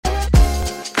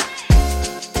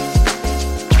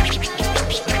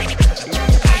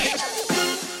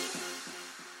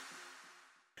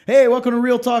Hey, welcome to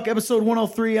Real Talk, episode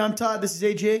 103. I'm Todd, this is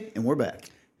AJ, and we're back.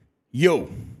 Yo,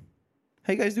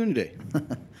 how you guys doing today?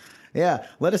 Yeah,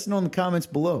 let us know in the comments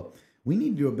below. We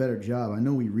need to do a better job. I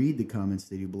know we read the comments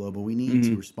they do below, but we need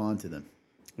to respond to them.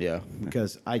 Yeah.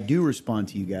 Because I do respond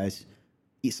to you guys,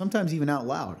 sometimes even out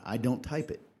loud. I don't type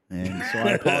it, and so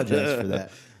I apologize for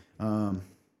that.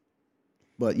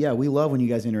 But yeah, we love when you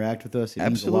guys interact with us. It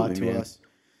means a lot to us.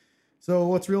 So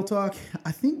what's Real Talk?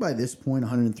 I think by this point,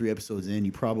 103 episodes in,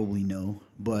 you probably know.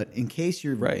 But in case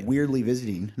you're weirdly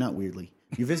visiting, not weirdly,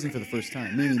 you're visiting for the first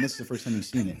time, meaning this is the first time you've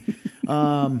seen it.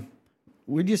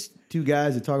 We're just two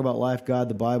guys that talk about life, God,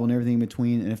 the Bible, and everything in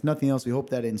between. And if nothing else, we hope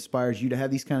that it inspires you to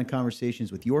have these kind of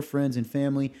conversations with your friends and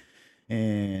family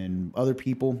and other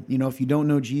people. You know, if you don't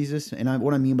know Jesus, and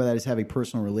what I mean by that is have a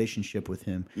personal relationship with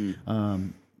him.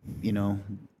 You know,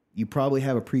 you probably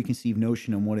have a preconceived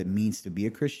notion on what it means to be a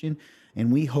Christian.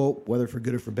 And we hope, whether for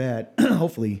good or for bad,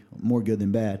 hopefully more good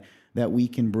than bad, that we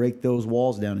can break those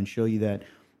walls down and show you that,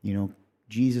 you know,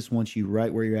 Jesus wants you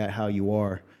right where you're at, how you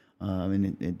are.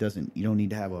 And it doesn't, you don't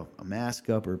need to have a mask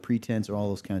up or a pretense or all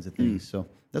those kinds of things. So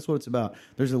that's what it's about.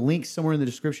 There's a link somewhere in the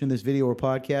description of this video or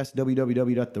podcast,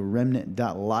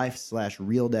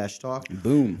 www.theremnant.life/real-talk.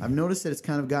 Boom. I've noticed that it's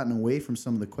kind of gotten away from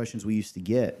some of the questions we used to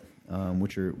get,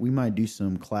 which are, we might do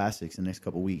some classics in the next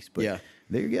couple of weeks. But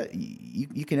there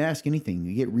you can ask anything.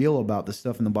 You get real about the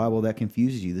stuff in the Bible that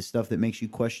confuses you, the stuff that makes you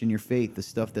question your faith, the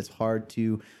stuff that's hard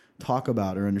to talk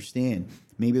about or understand.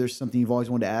 Maybe there's something you've always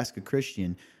wanted to ask a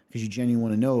Christian because you genuinely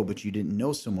want to know, but you didn't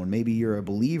know someone. Maybe you're a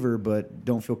believer, but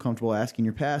don't feel comfortable asking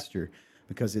your pastor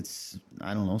because it's,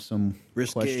 I don't know, some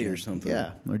risky question or something.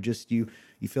 Yeah, or just you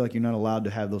feel like you're not allowed to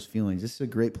have those feelings. This is a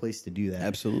great place to do that.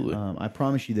 Absolutely. I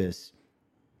promise you this.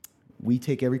 We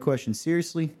take every question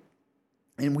seriously,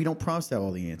 and we don't promise to have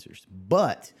all the answers,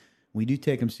 but we do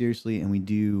take them seriously, and we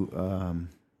do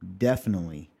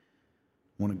definitely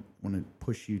want to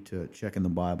push you to check in the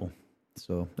Bible.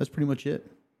 So that's pretty much it.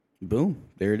 Boom.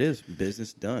 There it is.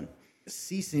 Business done.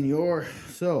 Si, senor.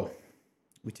 So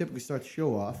we typically start the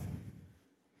show off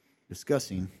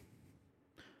discussing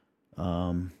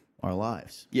our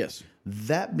lives. Yes.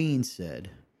 That being said,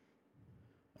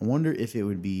 I wonder if it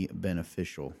would be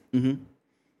beneficial to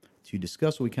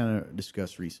discuss what we kind of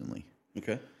discussed recently.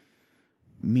 Okay.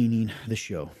 Meaning the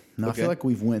show. Now, I feel like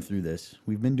we've went through this.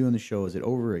 We've been doing the show. Is it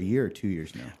over a year or 2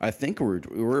 years now? I think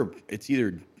it's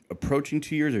either approaching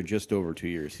 2 years or just over 2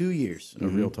 years. 2 years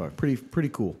of Real Talk. Pretty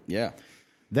cool. Yeah.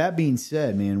 That being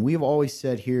said, man, we've always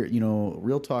said here, you know,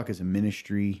 Real Talk is a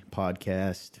ministry,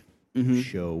 podcast,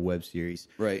 show, web series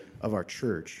of our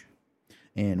church.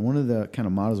 And one of the kind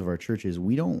of mottos of our church is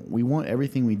we want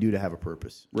everything we do to have a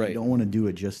purpose. Right. We don't want to do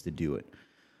it just to do it.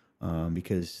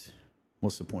 Because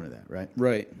what's the point of that, right?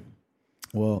 Right.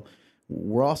 Well,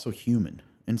 we're also human.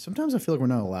 And sometimes I feel like we're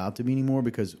not allowed to be anymore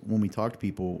because when we talk to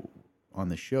people on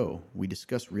the show, we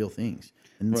discuss real things.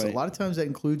 And so a lot of times that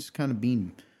includes kind of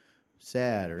being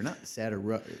sad or not sad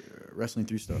or wrestling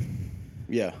through stuff.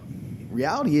 Yeah.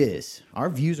 Reality is our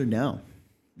views are down.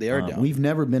 They are down. We've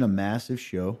never been a massive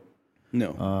show.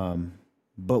 No.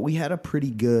 But we had a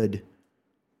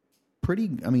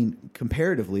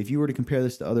comparatively, if you were to compare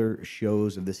this to other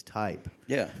shows of this type,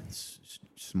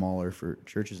 smaller for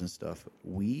churches and stuff,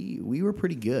 we were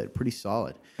pretty good, pretty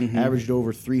solid. Averaged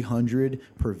over 300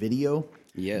 per video.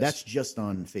 Yes. That's just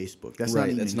on Facebook. That's right.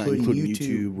 not even That's including not including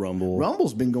YouTube, Rumble.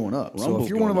 Rumble's been going up. So if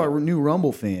you're one of our new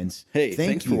Rumble fans, hey,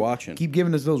 thanks for watching. Keep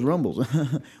giving us those Rumbles.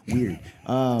 Weird.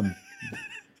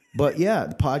 But yeah,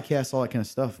 the podcast, all that kind of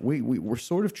stuff. We're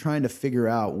sort of trying to figure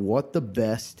out what the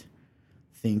best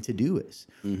thing to do is.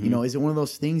 You know, is it one of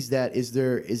those things that is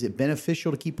it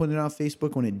beneficial to keep putting it on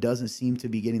Facebook when it doesn't seem to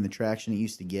be getting the traction it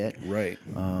used to get? Right.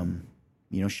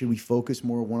 You know, should we focus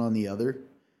more one on the other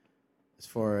as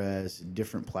far as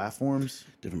different platforms?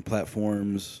 Different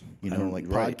platforms. You know, like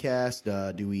podcast.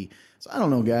 So I don't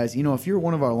know, guys. You know, if you're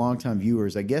one of our longtime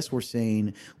viewers, I guess we're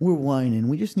saying we're whining.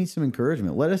 We just need some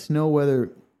encouragement. Let us know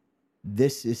whether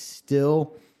this is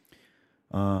still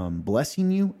blessing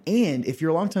you. And if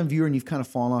you're a longtime viewer and you've kind of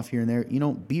fallen off here and there, you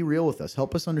know, be real with us.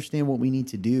 Help us understand what we need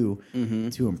to do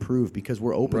to improve because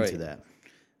we're open to that.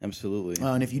 Absolutely.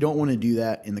 And if you don't want to do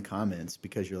that in the comments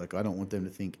because you're like, I don't want them to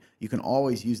think, you can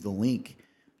always use the link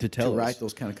to write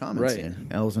those kind of comments in.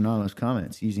 Those anonymous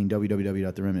comments using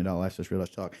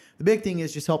www.theremnant.life/real-talk. The big thing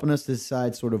is just helping us to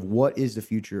decide sort of what is the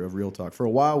future of Real Talk. For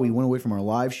a while, we went away from our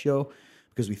live show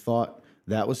because we thought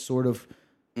that was sort of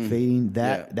fading.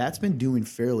 That's been doing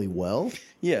fairly well.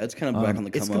 Yeah, it's kind of back on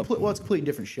the come up. Well, it's a completely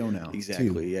different show now. Exactly.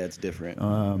 Too. Yeah, it's different.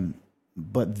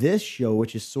 But this show,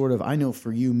 which is sort of, I know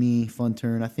for you, me, Fun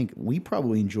Turn, I think we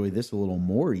probably enjoy this a little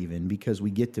more even because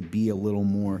we get to be a little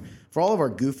more, for all of our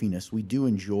goofiness, we do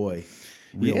enjoy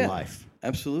real life.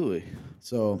 Absolutely.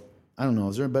 So, I don't know.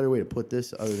 Is there a better way to put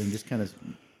this other than just kind of,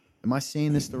 am I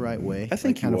saying this the right way? I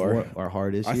think kind you are. Of what our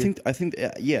heart is I here? think,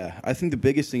 yeah. I think the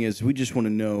biggest thing is we just want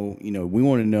to know, we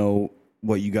want to know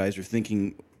what you guys are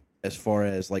thinking as far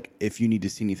as like if you need to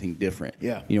see anything different.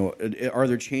 Yeah. Are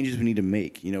there changes we need to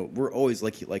make? We're always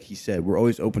like he said, we're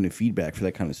always open to feedback for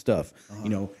that kind of stuff.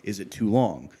 Is it too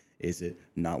long? Is it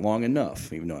not long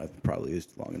enough? Even though it probably is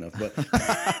long enough, but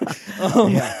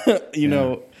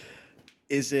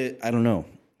is it? I don't know.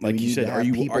 Like you said, are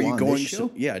you going?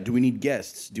 Do we need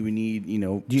guests? Do we need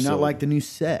Do you not like the new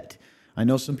set? I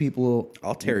know some people.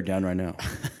 I'll tear it down right now.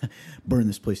 Burn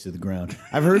this place to the ground.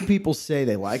 I've heard people say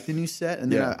they like the new set,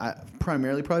 and then I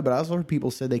primarily probably, but I also heard people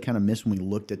say they kind of missed when we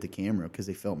looked at the camera because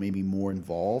they felt maybe more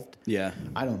involved. Yeah,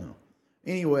 I don't know.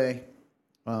 Anyway,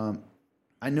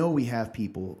 I know we have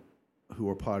people who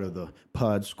are part of the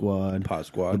Pod Squad,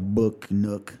 the Book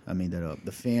Nook. I made that up.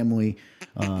 The family.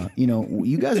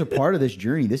 You guys are part of this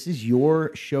journey. This is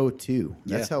your show too.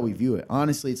 That's how we view it.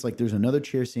 Honestly, it's like there's another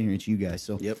chair sitting here. It's you guys.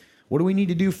 So, what do we need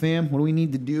to do, fam? What do we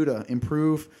need to do to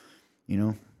improve?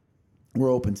 We're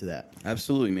open to that.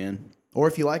 Absolutely, man. Or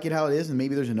if you like it how it is, and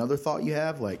maybe there's another thought you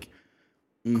have, like,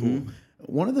 cool.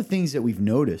 One of the things that we've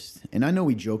noticed, and I know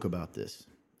we joke about this,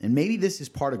 and maybe this is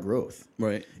part of growth,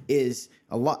 right? Is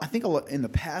I think in the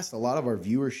past, a lot of our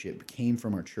viewership came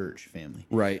from our church family,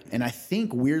 right? And I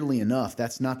think weirdly enough,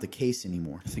 that's not the case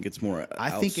anymore. I think it's more.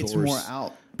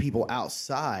 People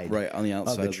outside, right on the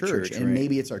outside of the church, and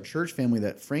maybe it's our church family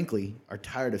that, frankly, are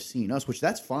tired of seeing us, which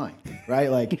that's fine,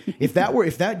 right? Like if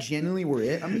that genuinely were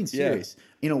it, I'm being serious.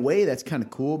 In a way, that's kind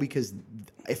of cool because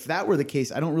if that were the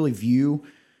case, I don't really view.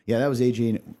 Yeah, that was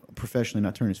AJ professionally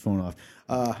not turning his phone off.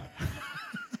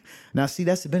 Now, see,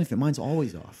 that's the benefit. Mine's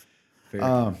always off.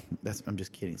 I'm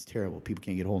just kidding. It's terrible. People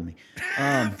can't get a hold of me.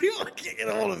 People can't get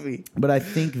a hold of me. But I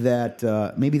think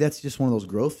that maybe that's just one of those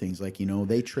growth things. Like,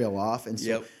 they trail off. And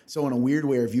so in a weird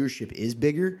way, our viewership is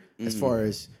bigger as far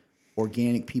as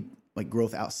organic people, like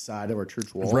growth outside of our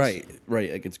church walls. Right.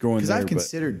 Like it's growing. Because I've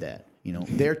considered that.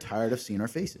 They're tired of seeing our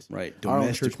faces. Right.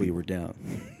 Domestically, we're down.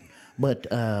 But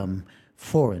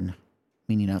foreign,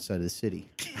 meaning outside of the city.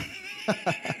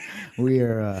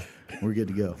 We're good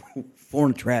to go.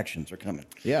 Foreign attractions are coming.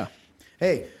 Yeah.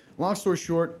 Hey, long story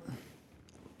short,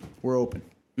 we're open.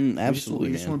 Absolutely,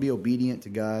 we just want to be obedient to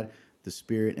God, the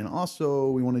Spirit, and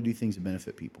also we want to do things that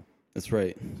benefit people. That's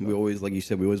right. We always, like you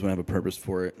said, we always want to have a purpose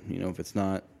for it. If it's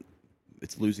not,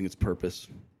 it's losing its purpose.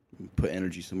 Put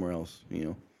energy somewhere else.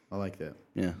 I like that.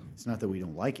 Yeah. It's not that we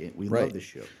don't like it. We love this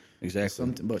show.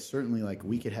 Exactly. But certainly, like,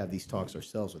 we could have these talks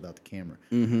ourselves without the camera.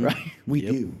 Right? We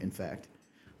do, in fact,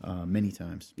 many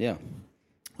times. Yeah.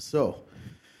 So,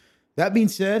 that being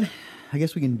said, I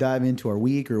guess we can dive into our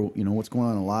week or, what's going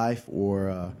on in life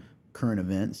or current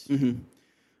events. Current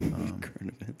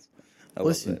events.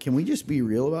 Listen, can we just be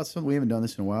real about something? We haven't done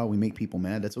this in a while. We make people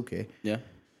mad. That's okay. Yeah.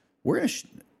 We're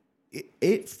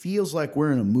it feels like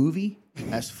we're in a movie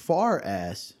as far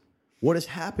as what is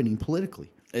happening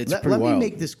politically. Let me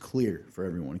make this clear for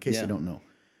everyone in case they don't know.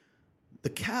 The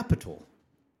capital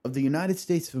of the United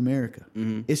States of America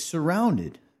is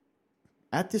surrounded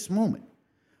at this moment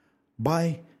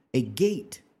by a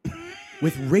gate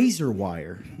with razor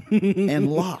wire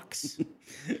and locks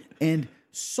and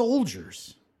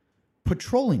soldiers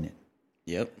patrolling it.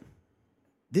 Yep.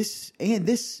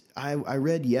 I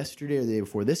read yesterday or the day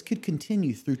before, this could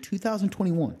continue through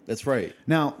 2021. That's right.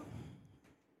 Now,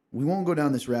 we won't go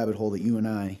down this rabbit hole that you and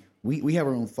I, we have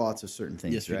our own thoughts of certain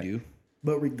things. Yes, right? we do.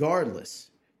 But regardless,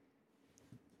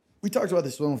 we talked about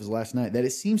this with one of us last night, that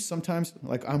it seems sometimes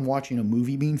like I'm watching a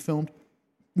movie being filmed.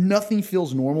 Nothing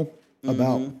feels normal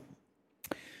about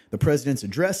the president's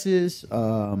addresses,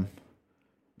 the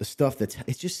stuff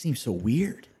it just seems so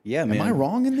weird. Yeah, man. Am I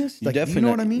wrong in this? Like, you know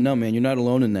what I mean? No, man, you're not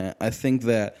alone in that. I think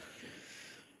that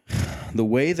the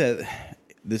way that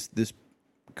this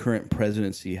current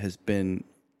presidency has been,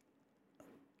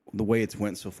 the way it's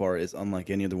went so far is unlike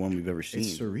any other one we've ever seen.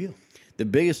 It's surreal. The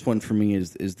biggest one for me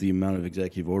is the amount of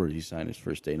executive orders he signed his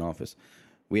first day in office.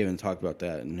 We haven't talked about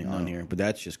that on here, but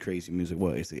that's just crazy music.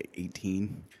 What is it,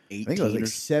 18? I think it was like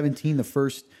 17 the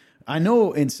first. I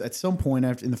know at some point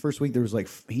in the first week there was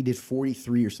he did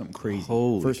 43 or something crazy.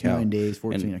 Holy first cow. 9 days,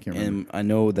 14, I can't remember. And I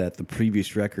know that the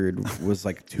previous record was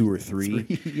like 2 or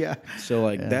 3. Yeah.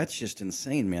 So that's just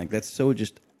insane, man. Like, that's so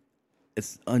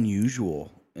it's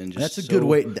unusual. And that's a good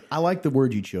way. I like the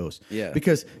word you chose. Yeah.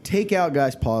 Because take out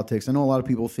guys' politics. I know a lot of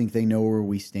people think they know where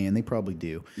we stand. They probably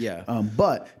do. Yeah.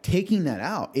 But taking that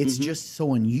out, it's just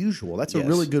so unusual. That's a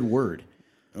really good word.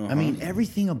 I mean,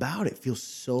 everything about it feels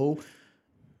so.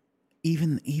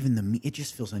 Even it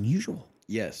just feels unusual.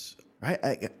 Yes.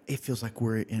 Right. It feels like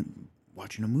we're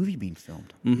watching a movie being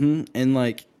filmed. Mm-hmm. And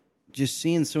like just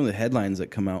seeing some of the headlines that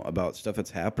come out about stuff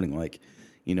that's happening, like,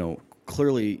 you know,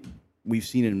 clearly we've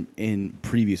seen in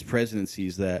previous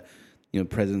presidencies that, you know,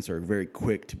 presidents are very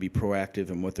quick to be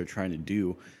proactive in what they're trying to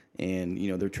do. And,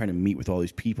 you know, they're trying to meet with all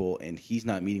these people, and he's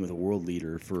not meeting with a world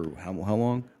leader for how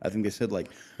long? I think they said, like,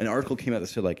 an article came out that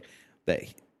said, like, that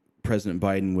President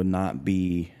Biden would not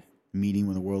be meeting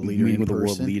with a world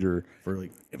leader for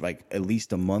like at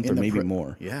least a month or maybe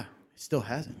more. Yeah, still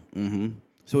hasn't. Mm-hmm.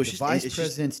 So it's the just vice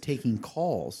president's taking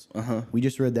calls. We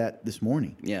just read that this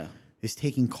morning. Yeah, is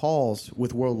taking calls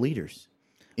with world leaders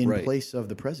in place of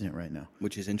the president right now,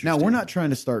 which is interesting. Now we're not trying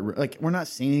to start we're not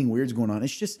saying anything weird's going on.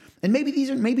 It's just, and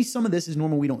maybe some of this is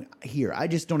normal. We don't hear. I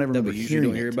just don't ever remember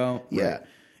hearing. Hear about. Yeah. Right.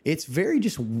 It's very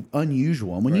just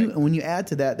unusual. And when you add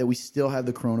to that we still have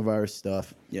the coronavirus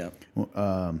stuff. Yeah.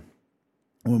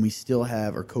 When we still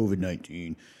have our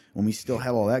COVID-19, when we still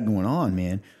have all that going on,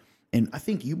 man. And I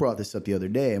think you brought this up the other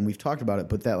day, and we've talked about it.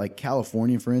 But that, like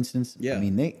California, for instance, I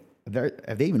mean,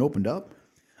 have they even opened up?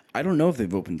 I don't know if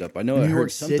they've opened up. I know I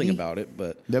heard something about it,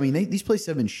 but I mean, these places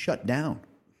have been shut down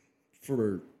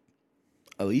for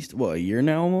at least a year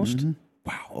now, almost. Mm-hmm.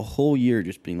 Wow, a whole year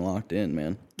just being locked in,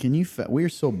 man. We are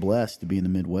so blessed to be in the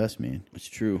Midwest, man. It's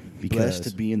true. Blessed to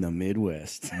be in the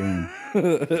Midwest. Boom.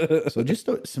 So just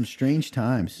some strange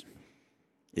times.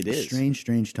 It is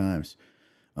strange times.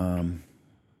 You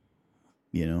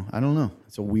know, I don't know.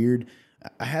 It's a weird.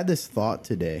 I had this thought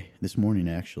this morning,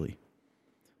 actually,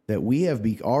 that we have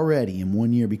already in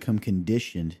 1 year become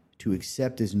conditioned to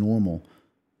accept as normal,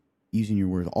 using your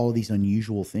word, all of these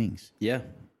unusual things. Yeah.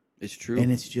 It's true.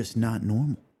 And it's just not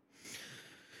normal.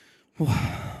 You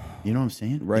know what I'm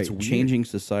saying? Right. Changing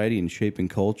society and shaping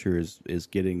culture is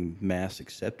getting mass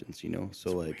acceptance, you know? So,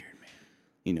 it's weird, man.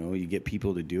 You know, you get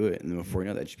people to do it, and then before you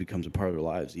know that just becomes a part of their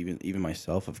lives. Even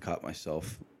myself, I've caught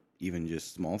myself, even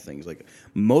just small things. Like,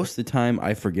 most of the time,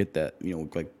 I forget that, you know,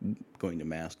 like going to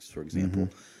masks, for example.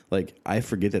 Mm-hmm. Like, I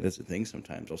forget that that's a thing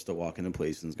sometimes. I'll still walk into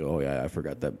places and go, oh, yeah, I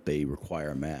forgot that they require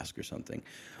a mask or something.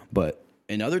 But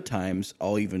and other times,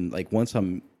 I'll even, like, once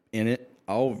I'm in it,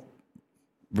 I'll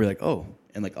be like, oh,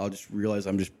 and, like, I'll just realize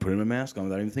I'm just putting a mask on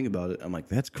without even thinking about it. I'm like,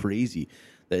 that's crazy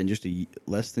that in just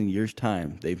less than a year's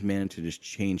time, they've managed to just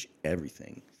change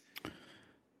everything.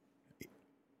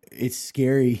 It's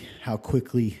scary how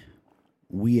quickly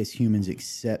we as humans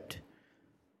accept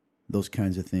those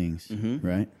kinds of things,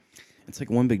 right? It's like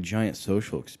one big giant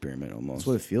social experiment almost. That's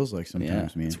what it feels like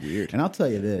sometimes, man. It's weird. And I'll tell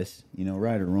you this, you know,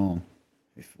 right or wrong,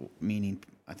 meaning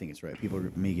I think it's right. People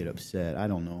may get upset. I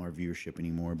don't know our viewership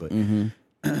anymore, but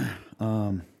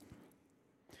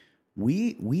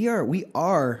we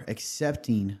are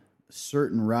accepting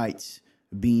certain rights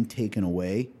being taken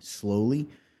away slowly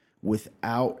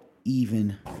without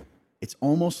even. It's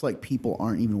almost like people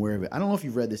aren't even aware of it. I don't know if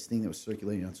you've read this thing that was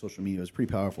circulating on social media. It was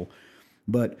pretty powerful,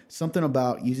 but something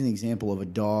about using the example of a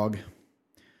dog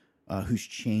whose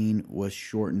chain was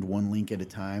shortened one link at a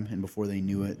time, and before they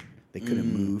knew it, they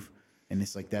couldn't move, and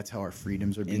it's like that's how our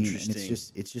freedoms are being. And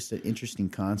it's just an interesting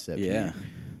concept. Yeah,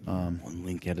 one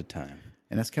link at a time,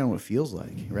 and that's kind of what it feels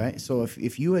like, right? So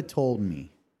if you had told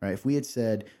me, right, if we had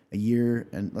said a year,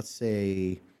 and let's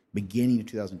say beginning of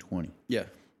 2020,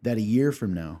 that a year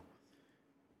from now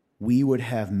we would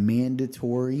have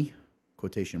mandatory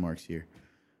quotation marks here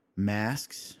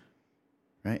masks,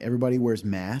 right? Everybody wears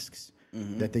masks.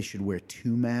 That they should wear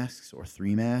 2 masks or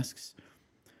 3 masks,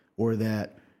 or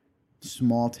that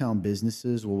small town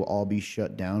businesses will all be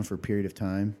shut down for a period of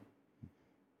time,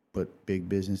 but big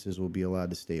businesses will be allowed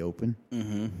to stay open.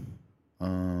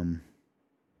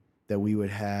 That we would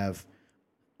have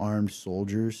armed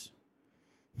soldiers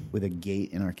with a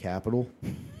gate in our Capitol.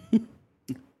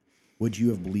 Would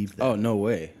you have believed that? Oh, no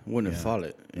way. Wouldn't have thought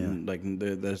it. Yeah. Like,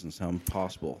 that doesn't sound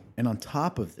possible. And on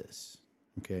top of this,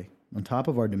 okay, on top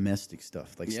of our domestic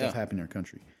stuff, like stuff happening in our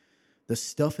country, the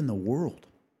stuff in the world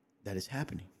that is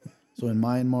happening. So in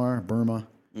Myanmar, Burma,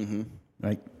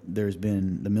 right, there's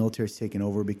been the military's taken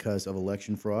over because of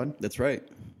election fraud. That's right.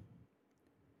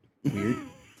 Weird.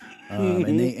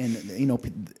 And you know,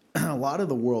 a lot of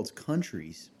the world's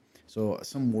countries. So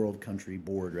some world country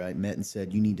board, right, met and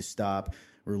said you need to stop,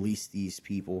 release these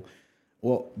people.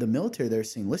 Well, the military, they're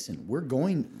saying, listen, we're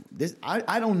going this.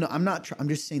 I don't know. I'm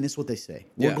just saying this is what they say.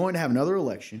 We're going to have another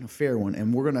election, a fair one,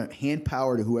 and we're going to hand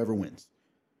power to whoever wins.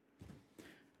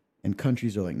 And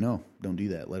countries are like, no, don't do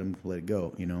that. Let it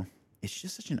go. You know, it's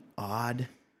just such an odd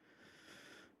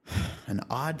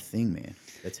thing, man,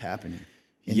 that's happening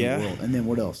in the world. And then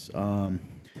what else?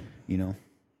 You know,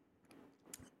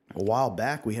 a while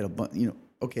back we had a bunch. You know,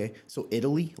 okay, so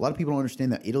Italy. A lot of people don't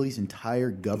understand that Italy's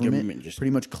entire government just pretty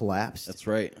much collapsed. That's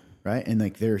right. Right, and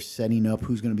like they're setting up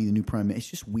who's going to be the new prime minister. It's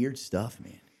just weird stuff,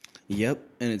 man. Yep,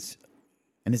 and it's.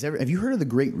 And have you heard of the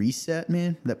Great Reset,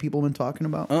 man, that people have been talking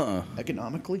about?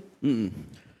 Economically? This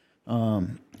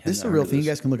is a real thing. You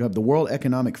guys can look up the World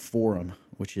Economic Forum,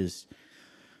 which is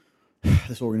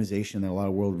this organization that a lot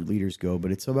of world leaders go,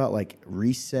 but it's about like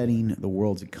resetting the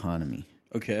world's economy.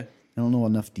 Okay. I don't know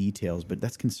enough details, but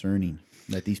that's concerning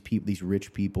that these people, these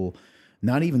rich people,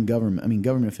 not even government, I mean,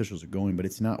 government officials are going, but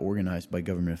it's not organized by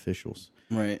government officials.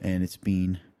 Right. And it's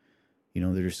being... You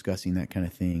know, they're discussing that kind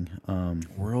of thing.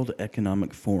 World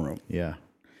Economic Forum. Yeah.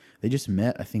 They just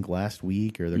met, I think, last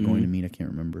week, or they're going to meet. I can't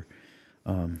remember.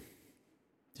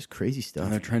 Just crazy stuff.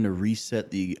 And they're trying to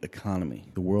reset the economy.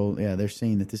 The world, yeah, they're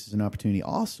saying that this is an opportunity.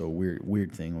 Also,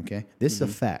 weird thing, okay? This is a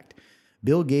fact.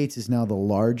 Bill Gates is now the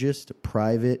largest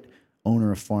private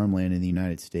owner of farmland in the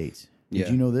United States. Did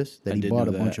you know this? That he bought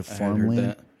a bunch of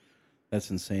farmland? That's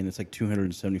insane. It's like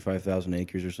 275,000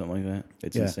 acres or something like that.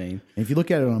 It's insane. And if you look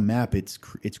at it on a map, it's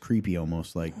creepy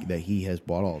almost, like that he has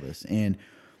bought all this. And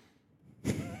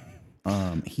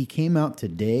he came out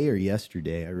today or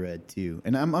yesterday, I read too.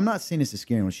 And I'm not saying this is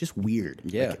scary. It's just weird.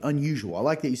 Yeah. Like, unusual. I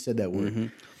like that you said that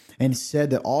word. And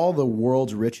said that all the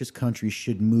world's richest countries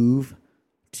should move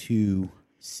to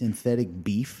synthetic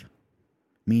beef.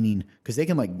 Meaning, because they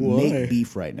can like make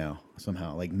beef right now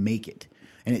somehow, like make it.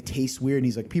 And it tastes weird. And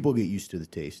he's like, people get used to the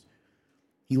taste.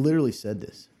 He literally said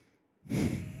this.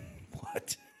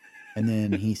 What? And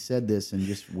then he said this and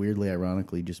just weirdly,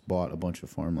 ironically, just bought a bunch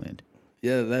of farmland.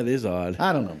 Yeah, that is odd.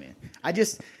 I don't know, man. I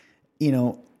just, you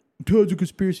know, Todd's a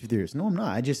conspiracy theorist. No, I'm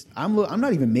not. I'm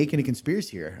not even making a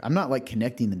conspiracy here. I'm not like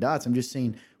connecting the dots. I'm just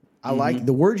saying I like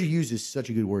the word you use is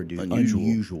such a good word, dude.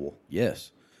 Unusual.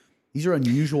 Yes. These are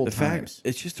unusual times. Fact,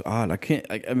 it's just odd. I can't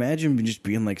imagine just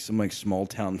being like some like small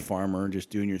town farmer, just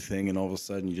doing your thing, and all of a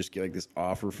sudden you just get like this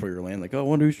offer for your land. Like, oh, I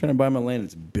wonder who's trying to buy my land.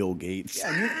 It's Bill Gates.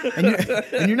 Yeah,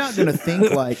 and you're not going to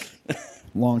think like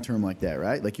long term like that,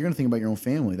 right? Like you're going to think about your own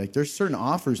family. Like there's certain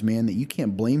offers, man, that you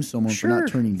can't blame someone for not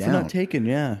turning down. For not taking,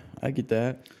 yeah, I get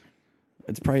that.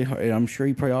 It's probably. I'm sure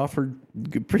he probably offered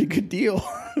a pretty good deal.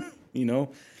 You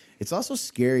know, it's also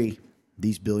scary.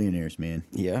 These billionaires, man.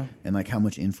 Yeah. And like how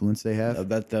much influence they have.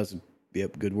 That's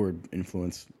good word,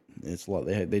 influence. It's a lot.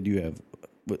 They do have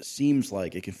what seems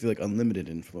like it can feel like unlimited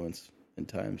influence in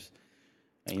times.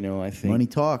 You know, I think money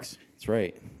talks. That's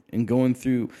right. And going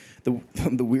through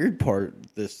the weird part,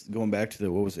 this going back to it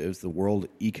was the World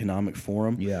Economic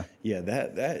Forum. Yeah. Yeah,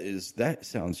 that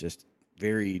sounds just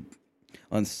very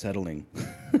unsettling.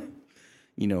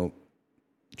 You know,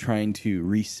 trying to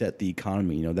reset the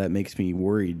economy, you know, that makes me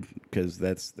worried because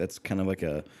that's kind of like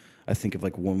I think of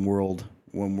like one world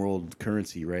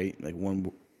currency, right? Like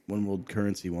one world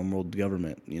currency, one world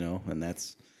government, you know, and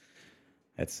that's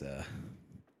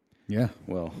yeah.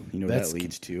 Well, you know what that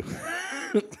leads to.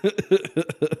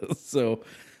 So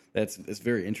it's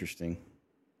very interesting.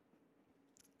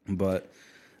 But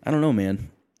I don't know, man.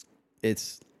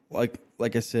 It's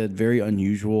like I said, very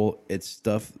unusual. It's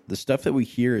the stuff that we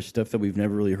hear is stuff that we've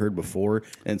never really heard before,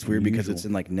 and it's weird because it's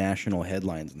in like national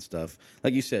headlines and stuff.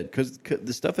 Like you said, because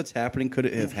the stuff that's happening could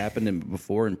it have happened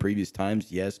before in previous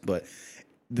times? Yes, but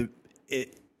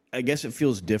I guess it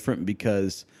feels different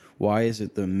because why is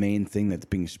it the main thing that's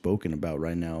being spoken about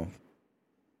right now?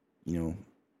 You know,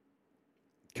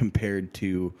 compared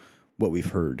to what we've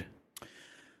heard.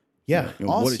 Yeah. You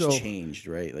know, also, what has changed,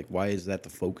 right? Like, why is that the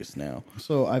focus now?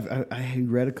 So I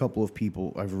read a couple of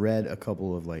people. I've read a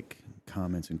couple of like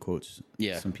comments and quotes.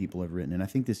 Yeah. Some people have written, and I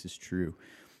think this is true.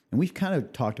 And we've kind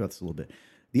of talked about this a little bit.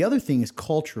 The other thing is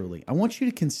culturally, I want you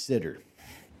to consider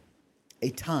a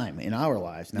time in our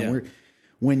lives now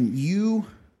when you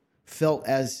felt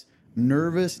as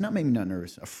nervous, maybe not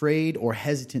nervous, afraid or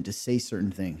hesitant to say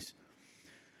certain things.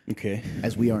 Okay.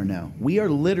 As we are now. We are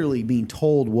literally being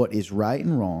told what is right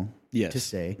and wrong to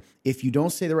say. If you don't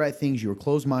say the right things, you're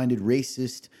closed-minded,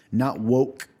 racist, not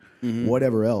woke,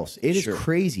 whatever else. It is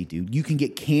crazy, dude. You can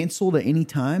get canceled at any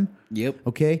time. Yep.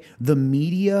 Okay? The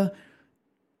media,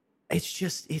 it's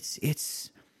just, it's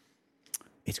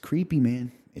creepy,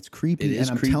 man. It's creepy. And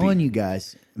I'm telling you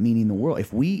guys, meaning the world,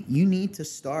 you need to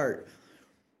stop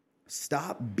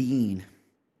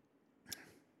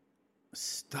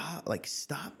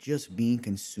just being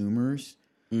consumers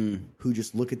who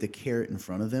just look at the carrot in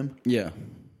front of them. Yeah.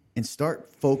 And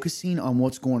start focusing on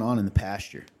what's going on in the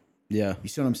pasture. Yeah. You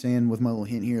see what I'm saying with my little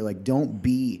hint here? Like, don't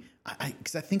be,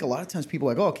 because I think a lot of times people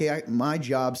are like, oh, okay, my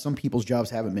job, some people's jobs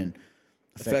haven't been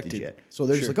affected yet. So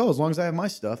they're just like, oh, as long as I have my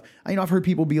stuff. I've heard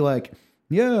people be like,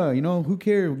 yeah, who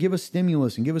cares? Give us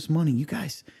stimulus and give us money. You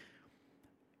guys,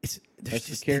 That's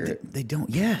just carrot. They don't.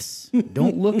 Yes,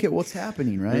 don't look at what's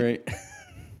happening. Right.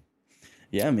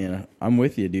 Yeah, man, I'm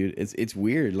with you, dude. It's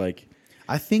weird. Like,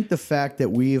 I think the fact that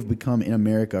we have become in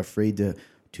America afraid to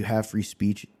have free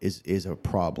speech is a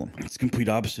problem. It's complete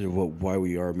opposite of why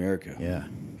we are America. Yeah,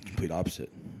 complete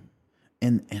opposite.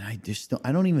 And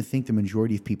I don't even think the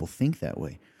majority of people think that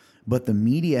way. But the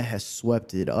media has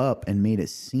swept it up and made it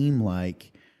seem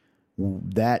like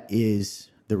that is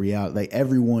the reality. Like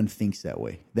everyone thinks that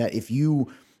way. That if you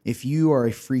are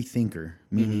a free thinker,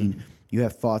 meaning you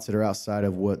have thoughts that are outside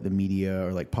of what the media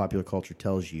or like popular culture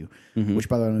tells you, which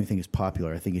by the way I don't even think is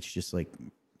popular. I think it's just like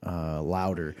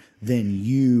louder, then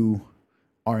you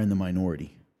are in the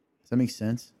minority. Does that make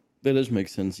sense? That does make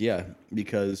sense, yeah.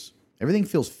 Because everything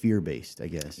feels fear-based, I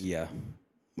guess. Yeah,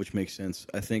 which makes sense.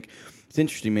 I think it's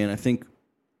interesting, man. I think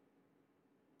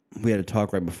we had a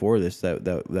talk right before this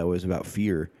that was about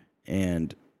fear,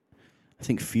 and I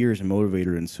think fear is a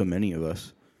motivator in so many of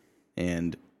us.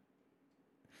 And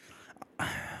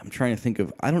I'm trying to think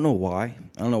of, I don't know why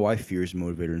fear is a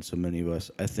motivator in so many of us.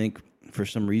 I think for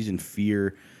some reason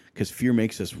because fear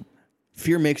makes us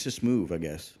move, I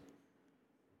guess.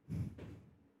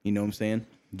 You know what I'm saying?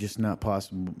 Just not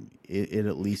possible. It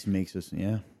at least makes us,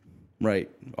 yeah.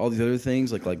 Right. All these other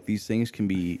things, like these things can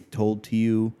be told to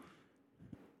you,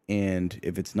 and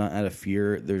if it's not out of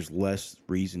fear, there's less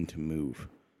reason to move.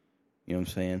 You know what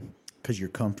I'm saying? Because you're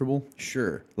comfortable?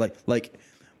 Sure. Like,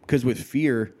 because with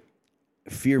fear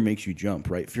makes you jump,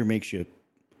 right? Fear makes you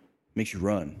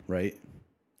run, right?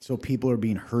 So people are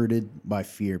being herded by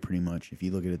fear, pretty much, if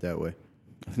you look at it that way.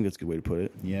 I think that's a good way to put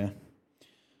it. Yeah.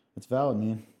 That's valid,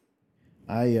 man.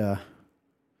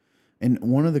 And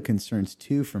one of the concerns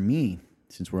too for me,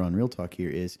 since we're on Real Talk here,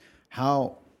 is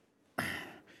how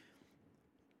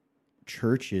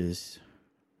churches,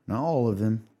 not all of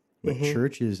them, but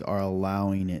churches are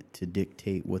allowing it to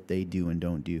dictate what they do and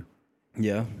don't do.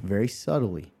 Yeah. Very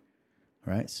subtly,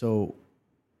 right? So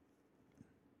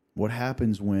what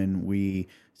happens when we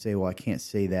say, well, I can't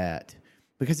say that?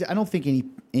 Because I don't think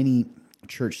any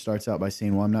church starts out by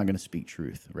saying, well, I'm not going to speak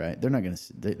truth, right? They're not going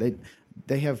to,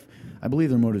 they have, I believe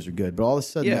their motives are good, but all of a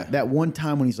sudden that one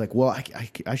time when he's like, well,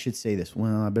 I should say this.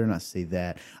 Well, I better not say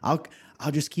that. I'll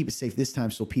just keep it safe this time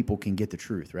so people can get the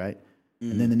truth, right?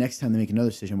 And then the next time they make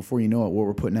another decision, before you know it, what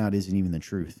we're putting out isn't even the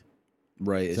truth.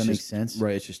 Right. Does that make sense?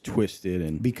 Right. It's just twisted.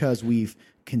 And because we've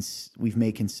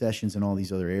made concessions in all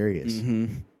these other areas.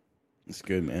 It's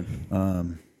good,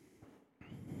 man.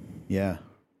 Yeah.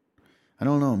 I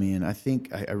don't know, man. I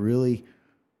think I really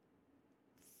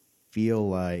feel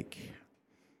like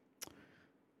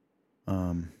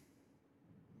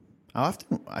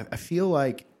I feel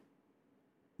like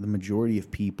the majority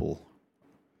of people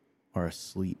are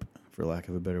asleep, for lack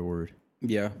of a better word.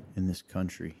 Yeah. In this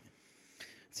country.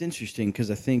 It's interesting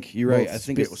because I think you're right. I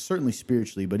think it's certainly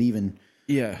spiritually, but even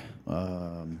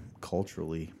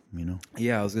culturally,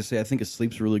 Yeah, I was gonna say I think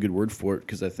asleep's a really good word for it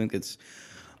because I think it's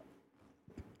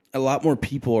a lot more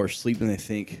people are asleep than they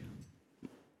think.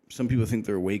 Some people think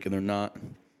they're awake and they're not.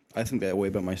 I think that way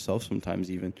about myself sometimes.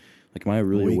 Even like, am I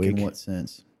really awake? In what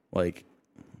sense? Like,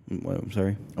 what, I'm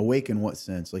sorry. Awake in what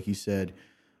sense? Like you said,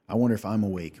 I wonder if I'm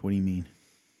awake. What do you mean?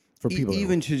 For people,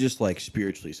 even to just like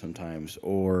spiritually sometimes,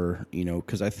 or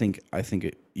because I think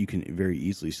you can very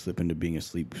easily slip into being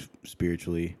asleep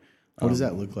spiritually. What does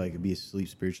that look like? Be asleep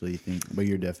spiritually? You think, by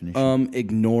your definition?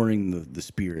 Ignoring the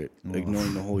Spirit,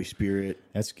 ignoring the Holy Spirit.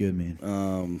 That's good,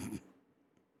 man.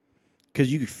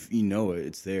 Because you know it,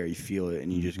 it's there, you feel it,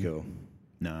 and you just go,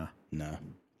 nah,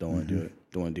 don't want to do it,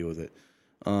 don't want to deal with it.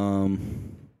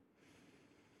 And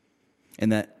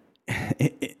that,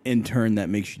 in turn, that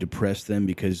makes you depressed then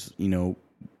because,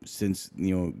 since,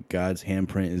 God's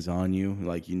handprint is on you,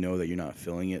 like, that you're not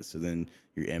feeling it, so then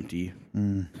you're empty.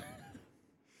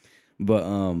 But,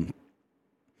 and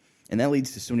that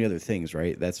leads to so many other things,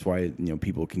 right? That's why,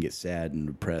 people can get sad and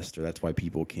depressed, or that's why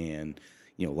people can,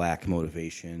 lack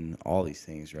motivation, all these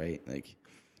things, right? Like,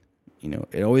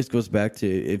 it always goes back to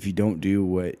if you don't do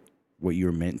what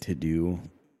you're meant to do,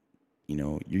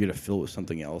 you're gonna fill it with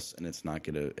something else, and it's not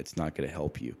gonna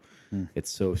help you. It's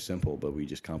so simple, but we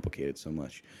just complicate it so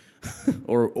much,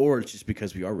 or it's just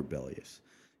because we are rebellious.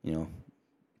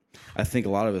 I think a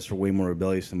lot of us are way more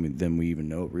rebellious than we even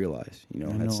realize.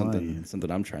 That's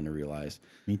something I'm trying to realize.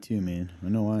 Me too, man. I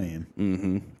know I am.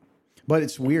 Mm-hmm. But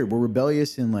it's weird. We're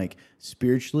rebellious in like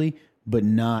spiritually, but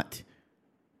not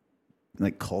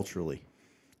like culturally.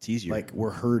 It's easier. Like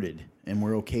we're herded and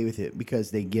we're okay with it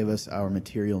because they give us our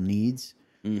material needs.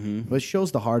 Mm-hmm. But it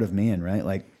shows the heart of man, right?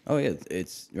 Like, oh yeah,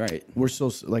 it's right. We're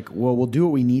so like, well, we'll do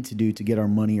what we need to do to get our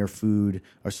money, our food,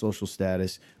 our social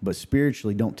status, but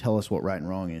spiritually, don't tell us what right and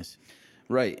wrong is.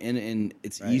 Right, and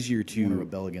it's easier to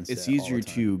rebel against. It's easier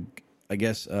to, I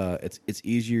guess, it's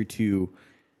easier to.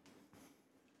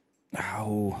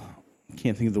 I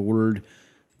can't think of the word.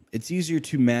 It's easier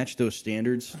to match those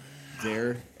standards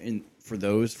there and for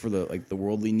the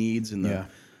worldly needs and the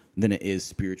than it is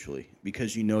spiritually,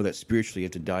 because you know that spiritually you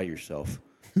have to die yourself.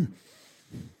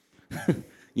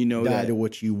 You know, die to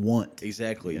what you want.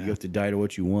 Exactly, you have to die to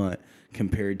what you want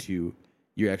compared to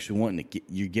you're actually wanting to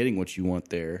you're getting what you want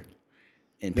there.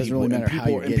 And people,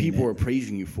 really people are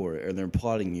praising you for it, or they're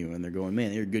applauding you, and they're going,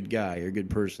 "Man, you're a good guy. You're a good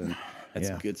person.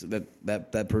 That's good.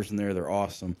 That person there, they're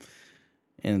awesome."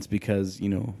 And it's because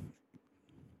you're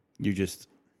just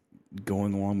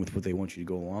going along with what they want you to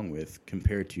go along with,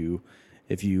 compared to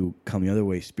if you come the other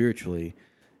way spiritually,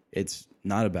 it's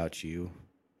not about you,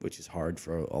 which is hard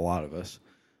for a lot of us.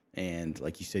 And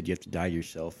like you said, you have to die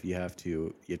yourself. You have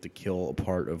to kill a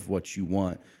part of what you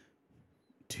want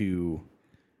to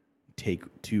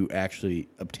actually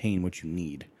obtain what you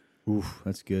need. Oof,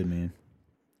 that's good, man.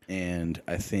 And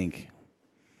I think,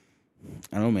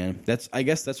 I don't know, man. I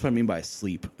guess that's what I mean by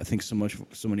sleep. I think so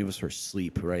many of us are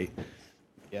asleep, right?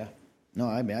 Yeah. No,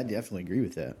 I mean, I definitely agree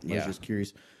with that. I was just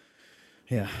curious,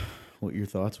 what your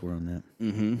thoughts were on that.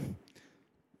 Mm-hmm.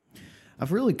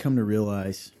 I've really come to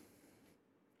realize,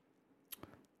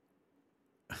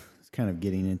 it's kind of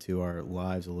getting into our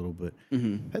lives a little bit.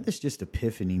 Mm-hmm. I've had this just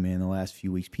epiphany, man, the last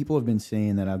few weeks. People have been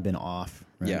saying that I've been off,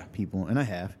 right? Yeah. People, and I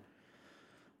have.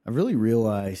 I've really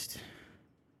realized,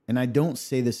 and I don't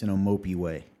say this in a mopey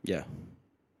way. Yeah.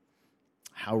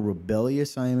 How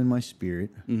rebellious I am in my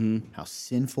spirit, how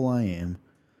sinful I am,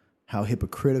 how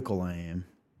hypocritical I am.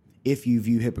 If you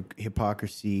view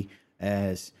hypocrisy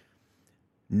as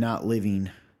not living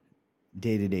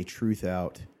day-to-day truth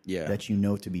out that you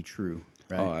know to be true,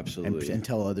 right? Oh, absolutely. And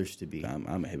tell others to be.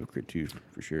 I'm a hypocrite too,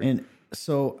 for sure. And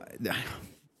so,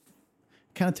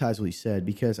 kind of ties what you said,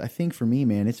 because I think for me,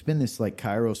 man, it's been this like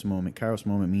Kairos moment. Kairos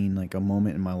moment meaning like a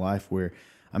moment in my life where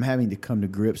I'm having to come to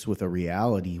grips with a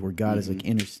reality where God is like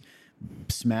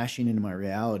smashing into my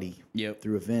reality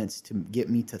through events to get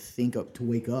me to think up, to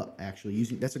wake up. Actually,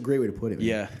 that's a great way to put it, man.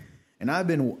 Yeah. And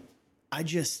I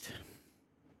just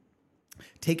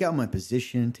take out my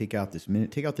position, take out this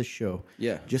minute, take out this show.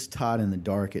 Yeah. Just Todd in the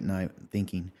dark at night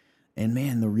thinking, and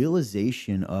man, the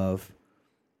realization of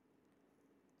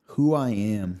who I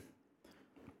am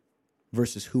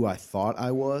versus who I thought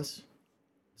I was.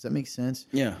 Does that make sense?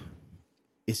 Yeah.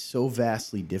 Is so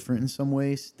vastly different in some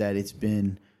ways that it's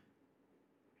been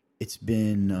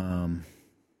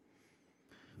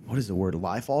what is the word?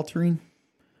 Life altering,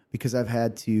 because I've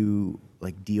had to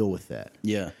like deal with that.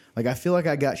 Yeah. Like I feel like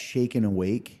I got shaken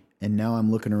awake, and now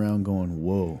I'm looking around going,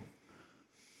 "Whoa.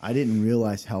 I didn't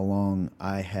realize how long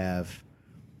I have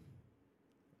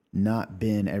not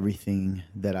been everything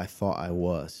that I thought I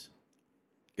was."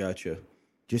 Gotcha.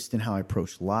 Just in how I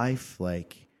approach life,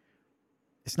 like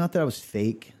it's not that I was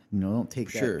fake. Don't take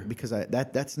that because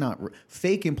that's not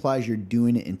fake. Implies you're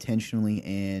doing it intentionally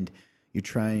and you're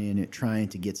trying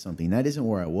to get something. That isn't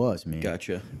where I was, man.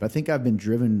 Gotcha. But I think I've been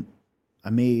driven. I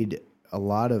made a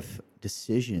lot of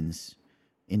decisions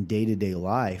in day-to-day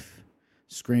life,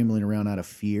 scrambling around out of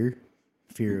fear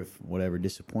of whatever,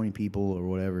 disappointing people or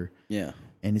whatever. Yeah.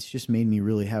 And it's just made me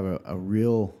really have a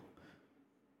real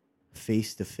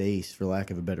face-to-face, for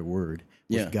lack of a better word,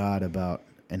 with God about,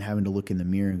 and having to look in the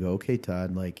mirror and go, okay,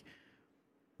 Todd, like,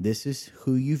 this is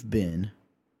who you've been.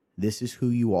 This is who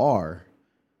you are.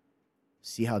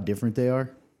 See how different they are?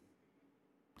 Does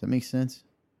that make sense?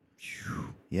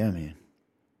 Yeah, man.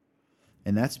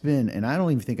 And that's been, and I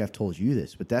don't even think I've told you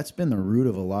this, but that's been the root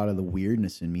of a lot of the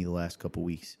weirdness in me the last couple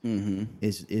weeks,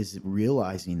 is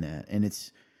realizing that. And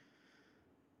it's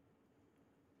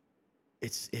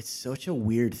such a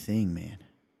weird thing, man.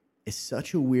 It's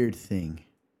such a weird thing.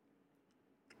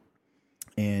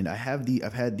 And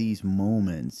I've had these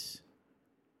moments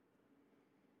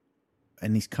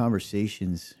and these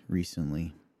conversations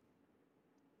recently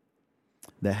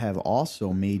that have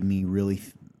also made me really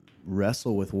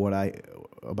wrestle with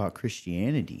about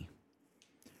Christianity.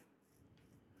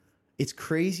 It's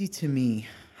crazy to me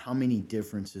how many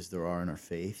differences there are in our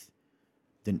faith,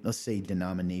 let's say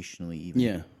denominationally even.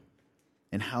 Yeah.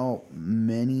 And how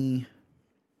many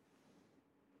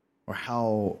or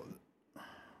how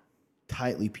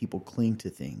tightly people cling to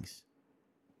things.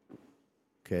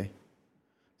 Okay?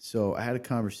 So I had a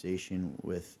conversation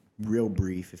with real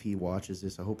brief. If he watches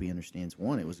this, I hope he understands.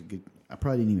 One, it was a good. I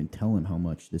probably didn't even tell him how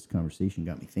much this conversation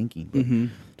got me thinking. But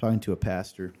talking to a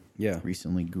pastor,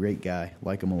 recently, great guy,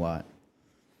 like him a lot,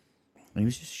 and he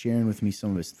was just sharing with me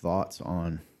some of his thoughts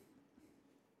on.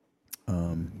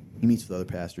 He meets with other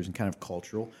pastors and kind of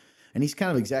cultural. And he's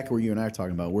kind of exactly where you and I are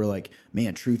talking about. We're like,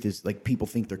 man, truth is like people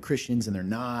think they're Christians and they're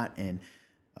not. And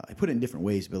I put it in different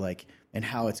ways, but like, and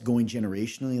how it's going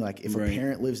generationally. Like if a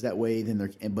parent lives that way,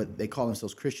 then but they call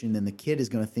themselves Christian, then the kid is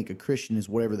going to think a Christian is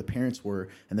whatever the parents were.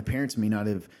 And the parents may not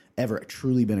have ever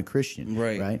truly been a Christian.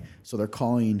 Right. So they're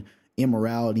calling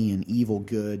immorality and evil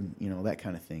good, that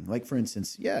kind of thing. Like for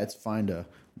instance, it's fine to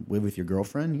live with your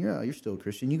girlfriend. Yeah, you're still a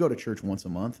Christian. You go to church once a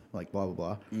month, like blah, blah,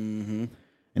 blah. Mm-hmm.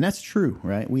 And that's true,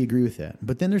 right? We agree with that.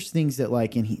 But then there's things that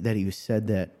like that he said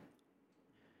that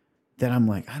I'm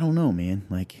like, I don't know, man.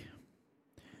 Like,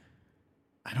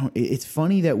 it's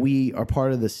funny that we are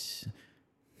part of this.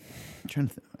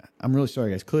 I'm really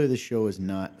sorry, guys. Clearly this show is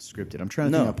not scripted. I'm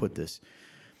trying to think how to put this.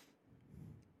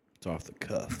 It's off the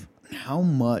cuff. How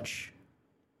much?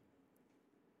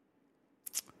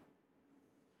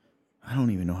 I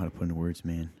don't even know how to put into words,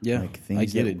 man. Yeah, like things I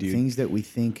get it, dude. Things that we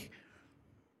think.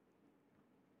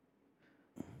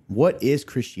 What is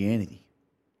Christianity?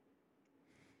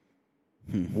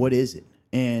 What is it?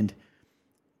 And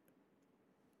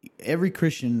every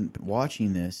Christian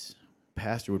watching this,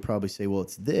 pastor would probably say, well,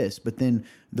 it's this. But then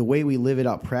the way we live it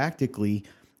out practically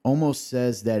almost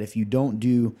says that if you don't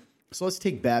do... So let's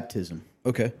take baptism.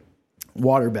 Okay.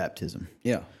 Water baptism.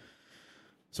 Yeah.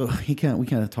 So we kind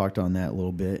of talked on that a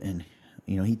little bit. And,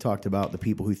 he talked about the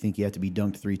people who think you have to be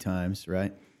dunked 3 times,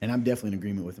 right? And I'm definitely in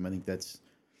agreement with him. I think that's...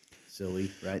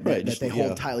 silly, right? That they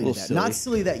hold tightly to that. Silly. Not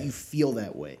silly that you feel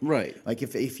that way. Right. Like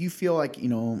if you feel like,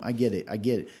 I get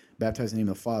it. Baptize in the name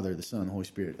of the Father, the Son, and the Holy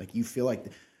Spirit. Like you feel like...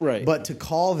 Right. But to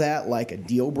call that like a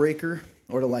deal breaker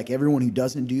or to like everyone who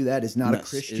doesn't do that is not a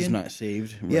Christian. Is not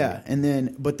saved. Right. Yeah.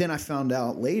 But then I found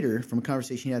out later from a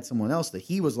conversation he had with someone else that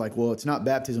he was like, well, it's not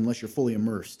baptism unless you're fully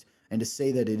immersed. And to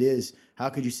say that it is, how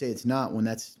could you say it's not when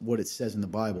that's what it says in the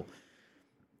Bible?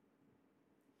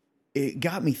 It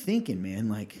got me thinking, man,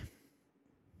 like...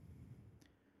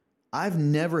 I've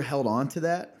never held on to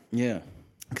that. Yeah.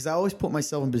 Because I always put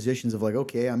myself in positions of like,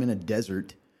 okay, I'm in a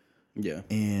desert. Yeah.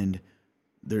 And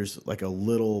there's like a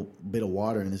little bit of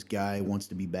water and this guy wants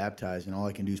to be baptized and all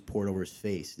I can do is pour it over his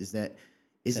face. Is it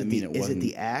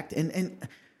the act?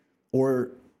 Or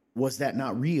was that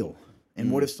not real?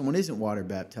 And what if someone isn't water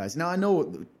baptized? Now I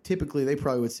know typically they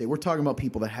probably would say, we're talking about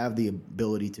people that have the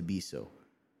ability to be so.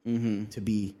 Mm-hmm. To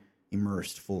be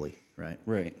immersed fully, right?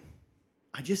 Right.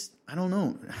 I don't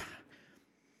know.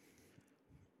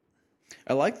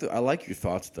 I like your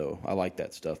thoughts though. I like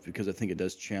that stuff because I think it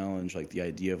does challenge like the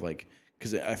idea of like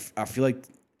because I feel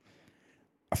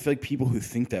like people who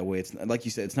think that way. It's like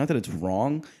you said. It's not that it's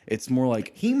wrong. It's more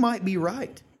like he might be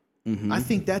right. Mm-hmm. I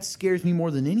think that scares me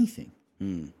more than anything.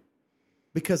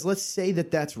 Because let's say that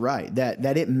that's right.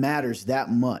 That it matters that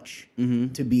much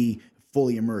to be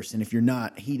fully immersed. And if you're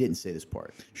not, he didn't say this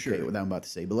part. Sure. Okay, what I'm about to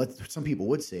say. But some people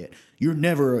would say it. You're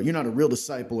not a real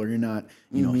disciple or you're not,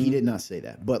 he did not say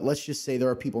that. But let's just say there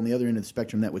are people on the other end of the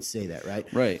spectrum that would say that, right?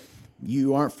 Right.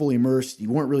 You aren't fully immersed. You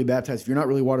weren't really baptized. If you're not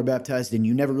really water baptized, then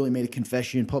you never really made a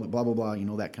confession, public, blah, blah, blah,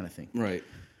 that kind of thing. Right.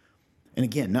 And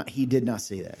again, he did not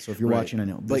say that. So if you're watching, I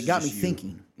know. But it got me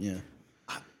thinking. Yeah.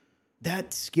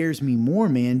 That scares me more,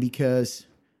 man, because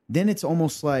then it's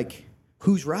almost like,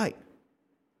 who's right?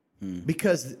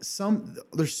 Because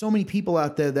there's so many people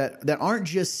out there that aren't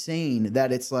just saying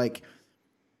that it's like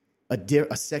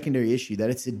a secondary issue,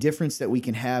 that it's a difference that we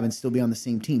can have and still be on the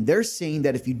same team. They're saying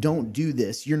that if you don't do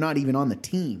this, you're not even on the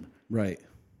team. Right.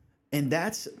 And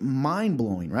that's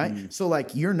mind-blowing, right? So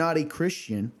like you're not a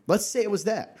Christian. Let's say it was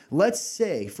that. Let's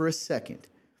say for a second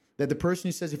that the person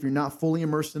who says if you're not fully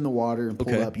immersed in the water and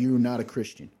pulled up, you're not a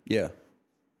Christian. Yeah.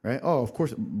 Right? Oh, of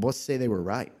course. Let's say they were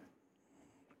right.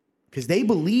 Because they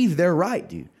believe they're right,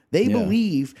 dude. They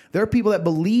believe, there are people that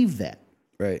believe that.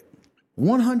 Right.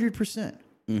 100%.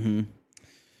 Mm-hmm.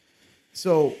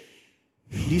 So,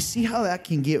 do you see how that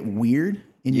can get weird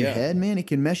in your head, man? It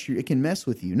can mess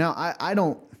with you. Now, I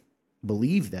don't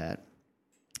believe that.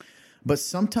 But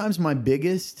sometimes my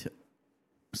biggest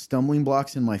stumbling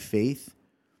blocks in my faith,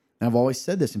 and I've always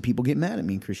said this, and people get mad at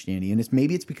me in Christianity, and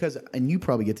it's because, and you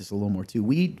probably get this a little more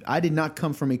too, I did not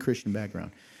come from a Christian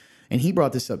background. And he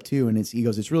brought this up too, and he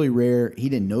goes, it's really rare. He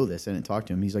didn't know this. I didn't talk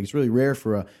to him. He's like, it's really rare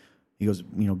he goes,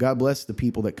 God bless the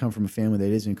people that come from a family that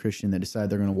isn't Christian that decide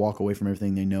they're going to walk away from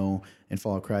everything they know and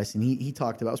follow Christ. And he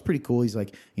talked about, it was pretty cool. He's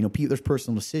like, there's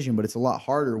personal decision, but it's a lot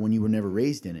harder when you were never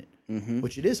raised in it,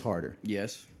 which it is harder.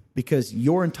 Yes. because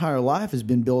your entire life has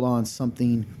been built on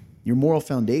something. Your moral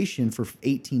foundation for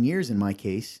 18 years, in my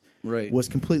case, was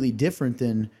completely different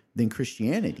than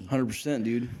Christianity. 100%,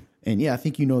 dude. And yeah, I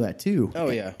think you know that too. Oh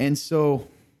yeah. And so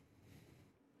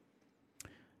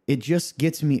it just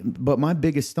gets me. But my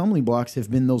biggest stumbling blocks have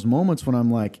been those moments when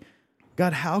I'm like,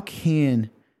 God, how can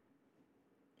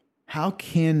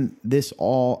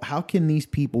these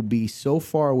people be so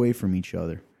far away from each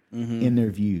other in their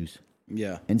views?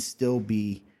 Yeah. And still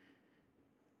be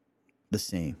the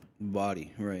same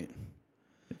body, right?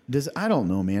 I don't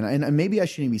know, man. And maybe I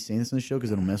shouldn't be saying this on the show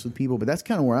because it'll mess with people, but that's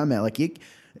kind of where I'm at. Like,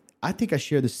 I think I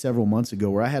shared this several months ago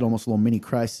where I had almost a little mini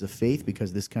crisis of faith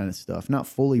because of this kind of stuff. Not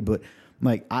fully, but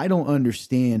like, I don't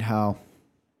understand how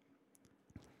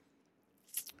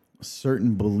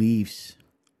certain beliefs.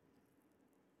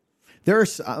 There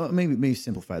are maybe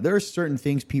simplify. There are certain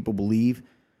things people believe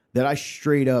that I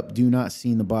straight up do not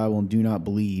see in the Bible and do not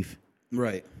believe.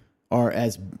 Right. Are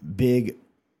as big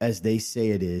as they say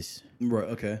it is. Right,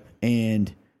 okay.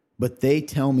 But they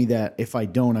tell me that if I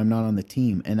don't, I'm not on the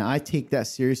team. And I take that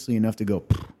seriously enough to go,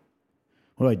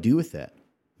 what do I do with that?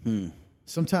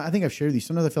 Sometimes, I think I've shared these.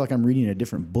 Sometimes I feel like I'm reading a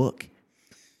different book.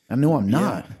 I know I'm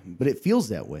not, but it feels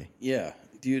that way. Yeah,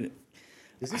 dude.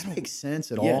 Does this make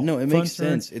sense at all? Yeah, no, it makes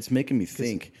sense. It's making me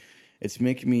think. It's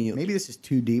making me... Maybe this is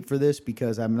too deep for this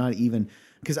because I'm not even...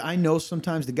 Because I know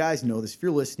sometimes, the guys know this. If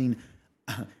you're listening...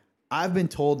 I've been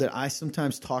told that I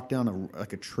sometimes talk down a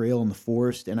trail in the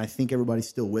forest and I think everybody's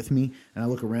still with me and I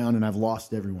look around and I've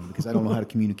lost everyone because I don't know how to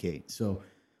communicate. So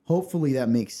hopefully that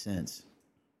makes sense.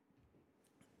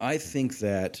 I think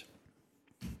that,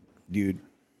 dude,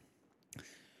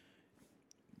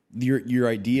 your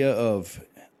idea of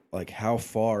like how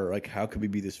far, like how could we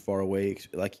be this far away?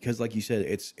 Like, because like you said,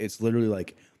 it's literally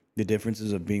like the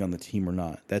differences of being on the team or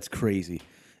not. That's crazy.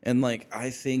 And like, I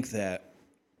think that,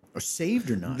 or saved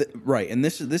or not, right? And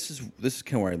this is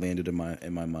kind of where I landed in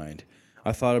my mind.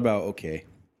 I thought about, okay,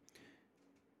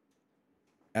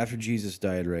 after Jesus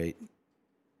died, right?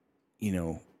 You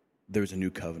know, there was a new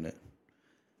covenant,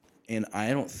 and I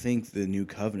don't think the new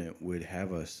covenant would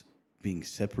have us being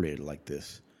separated like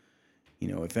this. You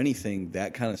know, if anything,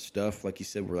 that kind of stuff, like you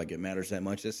said, where like it matters that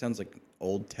much. That sounds like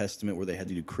Old Testament, where they had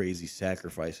to do crazy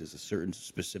sacrifices, certain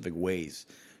specific ways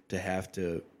to have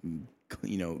to,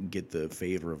 you know, get the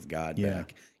favor of God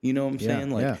back. You know what I'm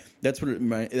saying? Like that's what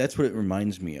it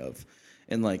reminds me of.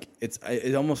 And like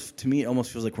it almost, to me, it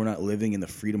almost feels like we're not living in the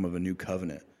freedom of a new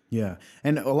covenant. Yeah.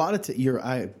 And a lot of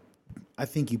I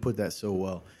think you put that so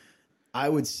well. I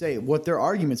would say what their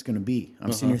argument's going to be.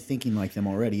 I'm sitting here thinking like them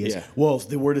already is, well,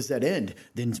 where does that end?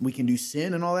 Then we can do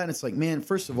sin and all that. And it's like, man,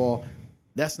 first of all,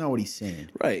 that's not what he's saying.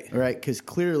 Right. All right. Because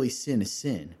clearly sin is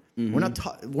sin. We're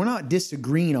not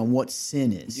disagreeing on what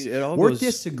sin is. Dude, we're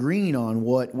disagreeing on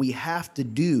what we have to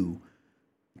do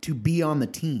to be on the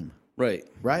team. Right.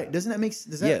 Right? Doesn't that make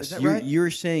sense? Yes. Is that right? You're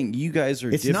saying you guys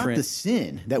are it's different. It's not the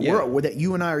sin that that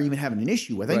you and I are even having an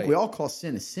issue with. I think we all call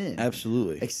sin a sin.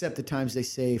 Absolutely. Except the times they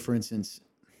say, for instance,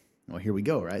 well, here we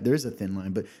go, right? There is a thin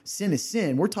line, but sin is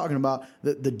sin. We're talking about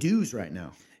the do's right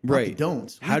now. Right. Not the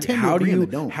don'ts.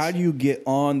 How do you get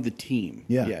on the team?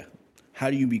 Yeah. How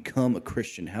do you become a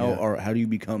Christian? How do you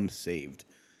become saved?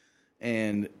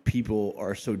 And people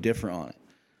are so different on it.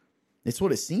 It's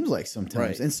what it seems like sometimes.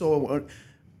 Right. And so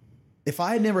if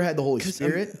I had never had the Holy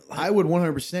Spirit, I would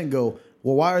 100% go,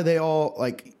 well, why are they all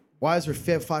like, why is there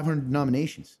 500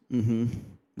 denominations? Mm-hmm.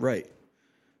 Right.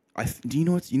 Do you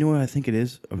know what I think it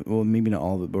is? Well, maybe not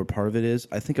all of it, but part of it is.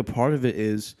 I think a part of it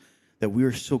is that we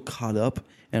are so caught up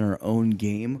in our own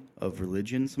game of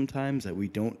religion sometimes that we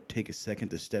don't take a second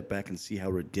to step back and see how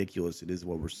ridiculous it is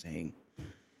what we're saying.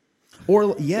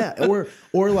 Or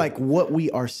like what we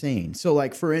are saying. So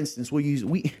like, for instance,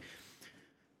 we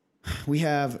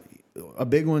have a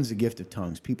big one's the gift of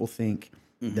tongues. People think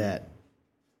that,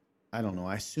 I don't know,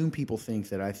 I assume people think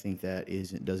that I think that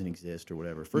doesn't exist or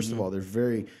whatever. First of all,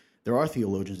 there are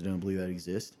theologians that don't believe that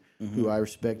exist, who I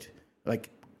respect, like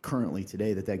currently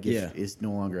today, that gift is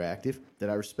no longer active, that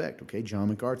I respect. Okay, John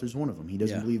MacArthur's one of them. He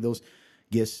doesn't believe those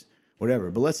gifts,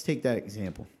 whatever. But let's take that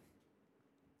example.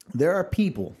 There are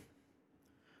people,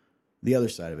 the other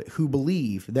side of it, who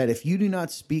believe that if you do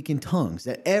not speak in tongues,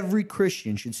 that every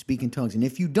Christian should speak in tongues. And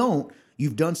if you don't,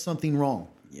 you've done something wrong.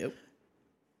 Yep.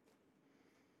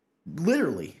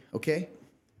 Literally, okay?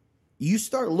 You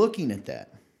start looking at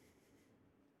that.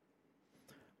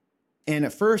 And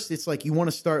at first, it's like you want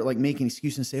to start like making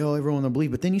excuses and say, oh, everyone will believe.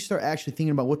 But then you start actually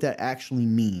thinking about what that actually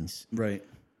means. Right.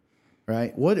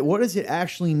 Right? What does it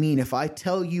actually mean if I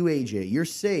tell you, AJ, you're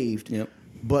saved,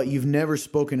 but you've never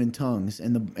spoken in tongues,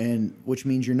 and which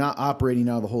means you're not operating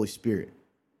out of the Holy Spirit?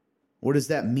 What does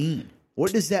that mean?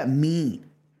 What does that mean?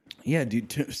 Yeah, dude.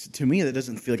 To me, that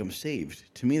doesn't feel like I'm saved.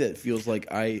 To me, that feels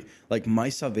like my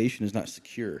salvation is not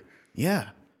secure. Yeah.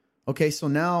 Okay. So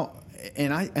now,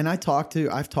 I've talked to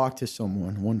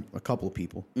a couple of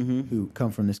people who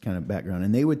come from this kind of background,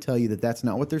 and they would tell you that that's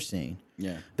not what they're saying.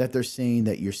 Yeah. That they're saying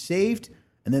that you're saved,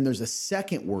 and then there's a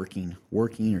second working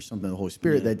or something of the Holy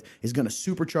Spirit that is going to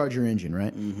supercharge your engine,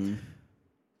 right? Mm-hmm.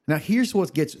 Now, here's where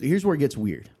it gets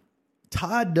weird.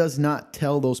 Todd does not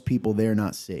tell those people they're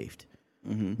not saved.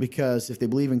 Mm-hmm. Because if they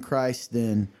believe in Christ,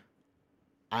 then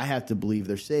I have to believe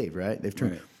they're saved, right? They've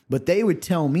turned. Right. But they would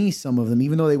tell me, some of them,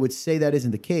 even though they would say that isn't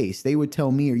the case, they would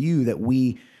tell me or you that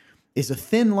is a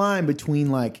thin line between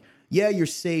like, yeah, you're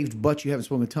saved, but you haven't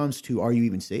spoken in tongues, to are you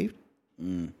even saved?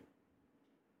 Mm.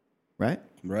 Right?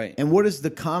 Right. And what does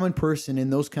the common person in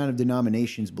those kind of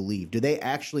denominations believe? Do they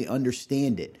actually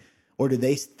understand it? Or do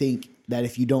they think that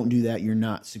if you don't do that, you're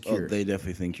not secure? Oh, they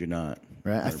definitely think you're not.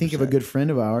 Right. 100%. I think of a good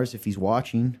friend of ours, if he's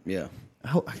watching. Yeah.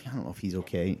 I don't know if he's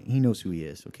okay. He knows who he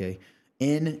is. Okay.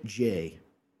 NJ.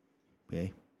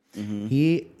 Okay. Mm-hmm.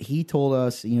 He told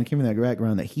us, came from that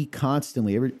background, that he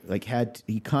constantly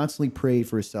prayed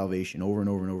for his salvation over and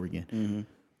over and over again. Mm-hmm.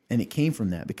 And it came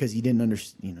from that because he didn't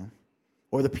understand,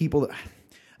 or the people that,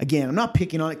 again, I'm not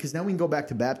picking on it because now we can go back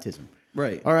to baptism.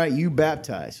 Right. All right. You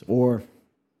baptize, or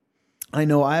I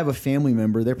know I have a family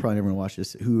member, they're probably never going to watch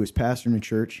this, who is pastoring a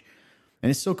church. And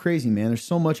it's so crazy, man. There's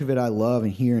so much of it I love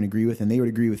and hear and agree with, and they would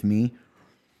agree with me.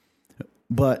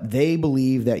 But they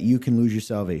believe that you can lose your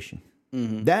salvation.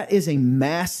 Mm-hmm. That is a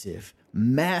massive,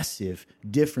 massive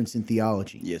difference in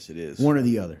theology. Yes, it is. One or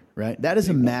the other, right? That is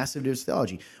a massive difference in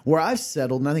theology. Where I've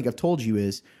settled, and I think I've told you,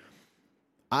 is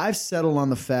I've settled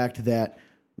on the fact that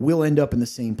we'll end up in the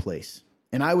same place.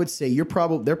 And I would say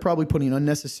they're probably putting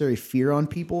unnecessary fear on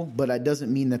people, but that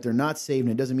doesn't mean that they're not saved,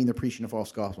 and it doesn't mean they're preaching a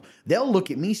false gospel. They'll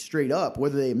look at me straight up,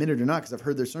 whether they admit it or not, because I've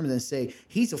heard their sermons, and say,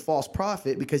 he's a false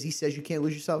prophet because he says you can't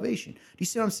lose your salvation. Do you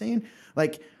see what I'm saying?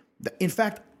 Like, in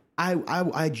fact,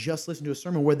 I just listened to a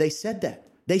sermon where they said that.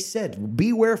 They said,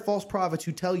 beware false prophets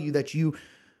who tell you that you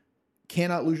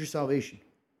cannot lose your salvation. Do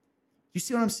you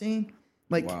see what I'm saying?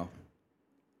 Like, wow.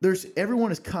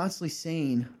 Everyone is constantly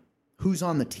saying who's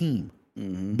on the team.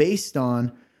 Mm-hmm. Based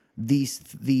on these,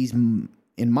 in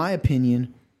my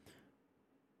opinion,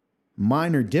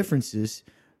 minor differences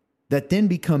that then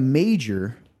become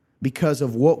major because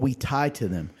of what we tie to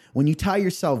them. When you tie your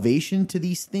salvation to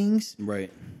these things, right?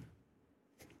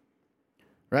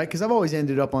 Because I've always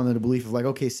ended up on the belief of like,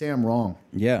 okay, say I'm wrong,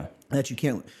 yeah, that you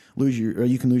can't lose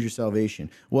you can lose your salvation.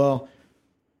 Well,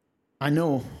 I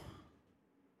know.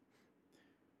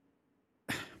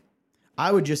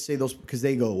 I would just say those because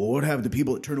they go, well, what happened to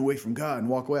people that turn away from God and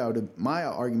walk away? My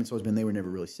argument's always been they were never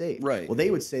really saved. Right. Well, they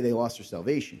would say they lost their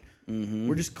salvation. Mm-hmm.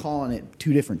 We're just calling it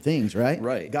two different things, right?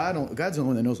 Right. God's the only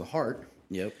one that knows the heart.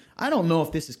 Yep. I don't know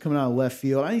if this is coming out of left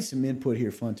field. I need some input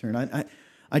here, Fun Turn.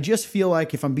 I just feel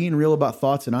like if I'm being real about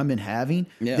thoughts that I've been having,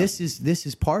 this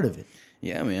is part of it.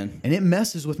 Yeah, man. And it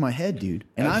messes with my head, dude.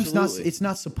 And it's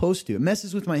not supposed to. It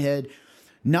messes with my head,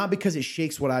 not because it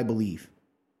shakes what I believe.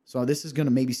 So this is going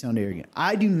to maybe sound arrogant.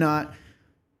 I do not.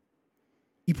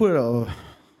 You put a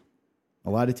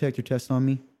lie detector test on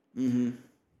me. Mm-hmm.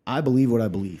 I believe what I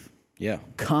believe. Yeah.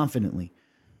 Confidently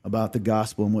about the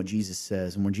gospel and what Jesus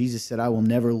says. And when Jesus said, I will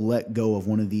never let go of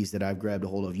one of these that I've grabbed a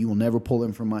hold of. You will never pull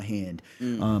them from my hand.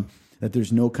 That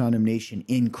there's no condemnation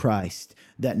in Christ.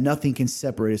 That nothing can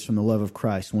separate us from the love of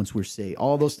Christ once we're saved.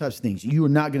 All those types of things. You are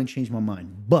not going to change my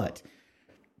mind. But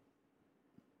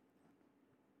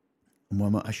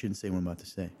I shouldn't say what I'm about to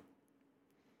say.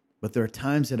 But there are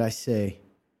times that I say,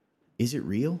 is it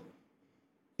real?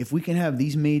 If we can have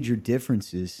these major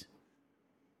differences,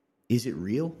 is it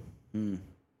real?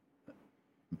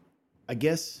 I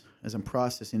guess as I'm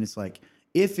processing, it's like,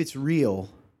 if it's real,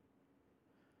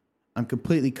 I'm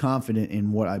completely confident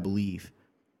in what I believe.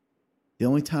 The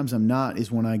only times I'm not is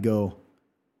when I go,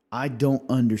 I don't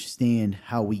understand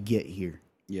how we get here.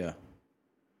 Yeah.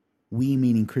 We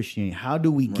meaning Christianity. How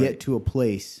do we get to a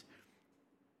place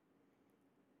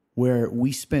where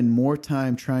we spend more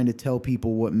time trying to tell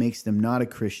people what makes them not a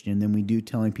Christian than we do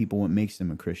telling people what makes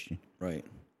them a Christian? Right.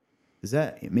 Does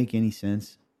that make any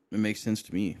sense? It makes sense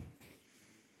to me.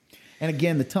 And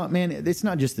again, the tongue, man, it's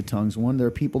not just the tongues one. There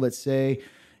are people that say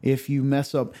if you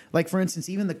mess up, like for instance,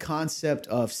 even the concept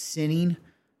of sinning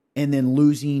and then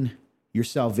losing your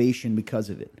salvation because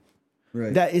of it.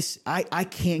 Right. That is, I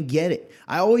can't get it.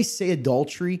 I always say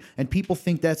adultery, and people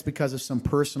think that's because of some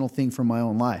personal thing from my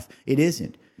own life. It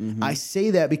isn't. Mm-hmm. I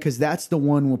say that because that's the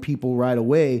one where people right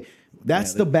away,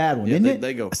 that's the bad one, isn't it?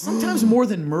 They go. Sometimes more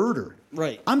than murder.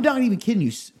 Right. I'm not even kidding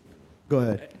you. Go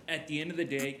ahead. At the end of the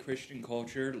day, Christian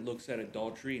culture looks at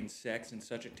adultery and sex in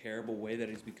such a terrible way that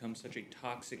it's become such a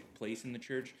toxic place in the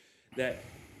church that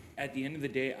at the end of the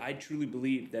day, I truly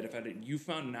believe that if you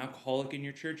found an alcoholic in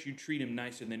your church, you'd treat him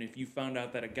nicer than if you found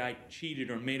out that a guy cheated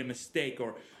or made a mistake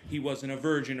or he wasn't a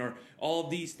virgin or all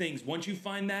these things. Once you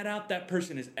find that out, that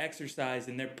person is exorcised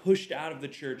and they're pushed out of the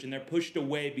church and they're pushed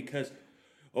away because,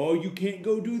 oh, you can't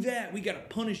go do that. We got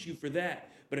to punish you for that.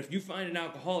 But if you find an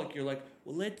alcoholic, you're like,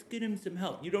 well, let's get him some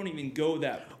help. You don't even go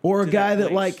that. Or a guy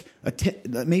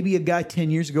that maybe a guy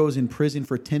 10 years ago was in prison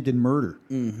for attempted murder.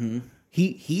 Mm-hmm.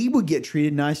 He would get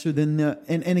treated nicer than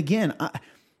and again,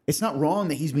 it's not wrong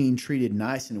that he's being treated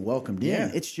nice and welcomed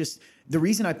in. It's just the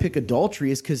reason I pick adultery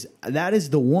is because that is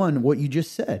the one, what you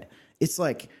just said. It's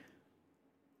like,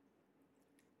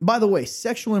 by the way,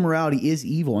 sexual immorality is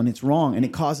evil and it's wrong and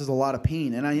it causes a lot of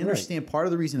pain. And I understand part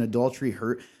of the reason adultery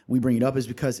we bring it up is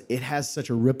because it has such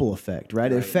a ripple effect,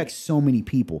 right? It affects so many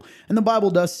people. And the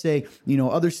Bible does say,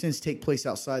 other sins take place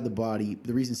outside the body.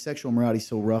 The reason sexual immorality is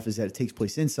so rough is that it takes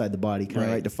place inside the body,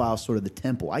 kind of defiles sort of the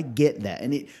temple. I get that.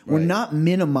 And we're not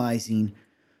minimizing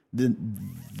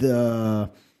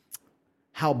the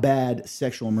how bad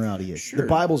sexual immorality is. Sure. The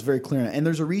Bible's very clear on it. And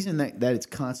there's a reason that it's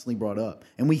constantly brought up.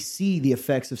 And we see the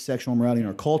effects of sexual immorality in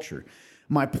our culture.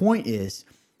 My point is,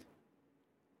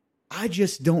 I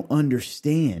just don't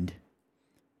understand.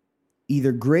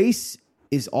 Either grace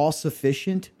is all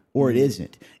sufficient or it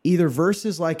isn't. Either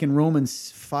verses like in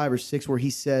Romans 5 or 6 where he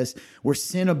says, where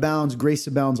sin abounds, grace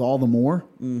abounds all the more.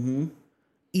 Mm-hmm.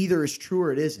 Either it's true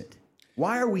or it isn't.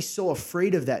 Why are we so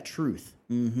afraid of that truth?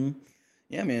 Mm-hmm.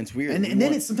 Yeah, man, it's weird. And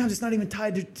then sometimes it's not even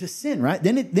tied to sin, right?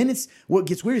 Then it's what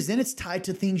gets weird is then it's tied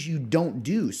to things you don't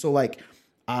do. So like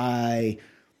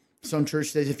some church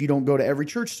says if you don't go to every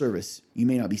church service, you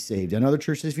may not be saved. Another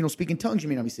church says if you don't speak in tongues, you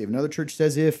may not be saved. Another church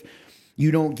says if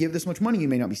you don't give this much money, you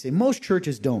may not be saved. Most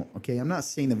churches don't, okay? I'm not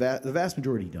saying the vast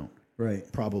majority don't. Right.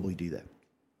 Probably do that.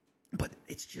 But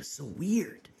it's just so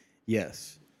weird.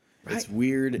 Yes. Right? It's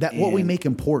weird. That what we make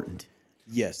important.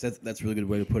 Yes, that's a really good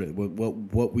way to put it.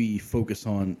 What we focus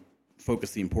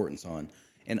the importance on.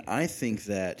 And I think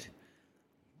that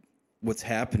what's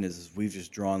happened is we've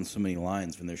just drawn so many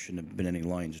lines when there shouldn't have been any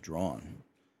lines drawn.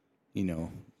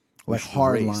 Like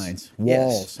hard lines,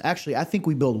 walls. Yes. Actually, I think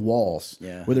we build walls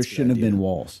where there shouldn't have been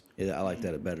walls. Yeah, I like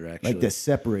that better, actually. Like that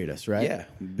separate us, right? Yeah.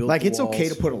 Like it's okay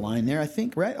to put a line there, I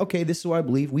think, right? Okay, this is what I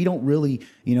believe. We don't really,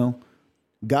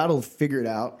 God will figure it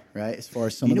out, right? As far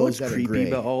as some of those that are gray. You know what's creepy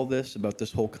about all this, about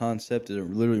this whole concept? It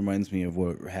literally reminds me of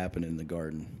what happened in the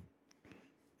garden.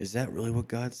 Is that really what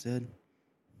God said?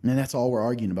 And that's all we're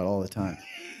arguing about all the time.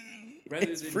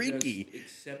 It's freaky. Just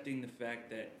accepting the fact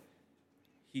that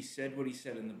he said what he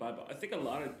said in the Bible. I think a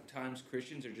lot of times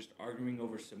Christians are just arguing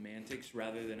over semantics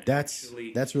rather than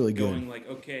actually that's really good. Going like,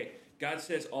 okay, God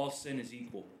says all sin is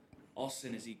equal. All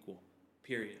sin is equal,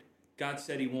 period. God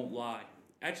said he won't lie.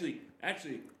 Actually,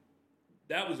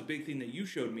 that was a big thing that you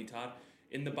showed me, Todd.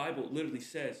 In the Bible, it literally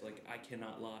says, like, I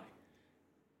cannot lie.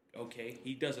 Okay,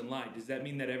 he doesn't lie. Does that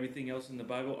mean that everything else in the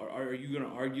Bible, or are you going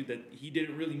to argue that he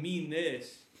didn't really mean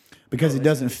this? Because it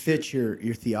doesn't fit your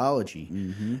theology.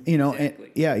 Mm-hmm.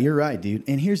 Exactly. And you're right, dude.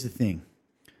 And here's the thing.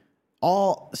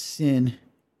 All sin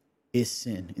is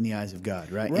sin in the eyes of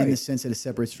God, right? In the sense that it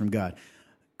separates from God.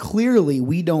 Clearly,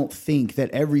 we don't think that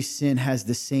every sin has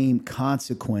the same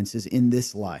consequences in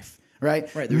this life,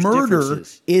 right? Murder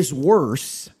is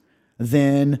worse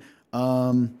than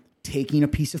taking a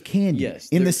piece of candy. Yes.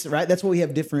 This, right? That's what we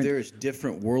have different. There's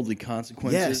different worldly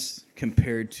consequences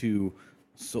compared to,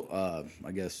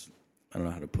 I guess, I don't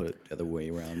know how to put it the other way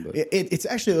around, but it's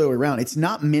actually the other way around. It's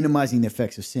not minimizing the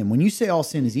effects of sin. When you say all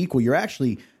sin is equal, you're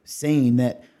actually saying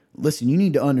that, listen, you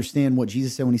need to understand what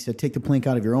Jesus said when he said, take the plank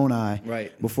out of your own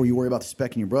eye before you worry about the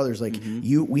speck in your brother's. Like,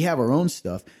 we have our own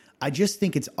stuff. I just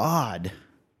think it's odd.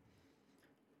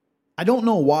 I don't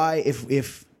know why,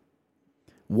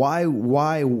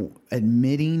 why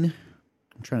admitting,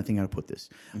 I'm trying to think how to put this.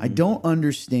 I don't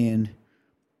understand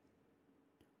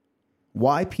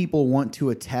why people want to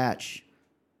attach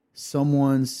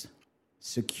someone's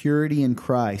security in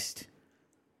Christ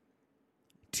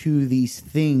to these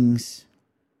things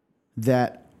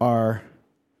that are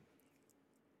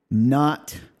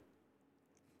not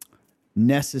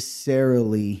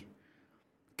necessarily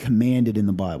commanded in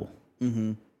the Bible.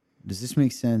 Mm-hmm. Does this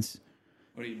make sense?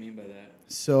 What do you mean by that?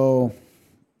 So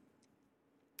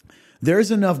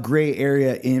there's enough gray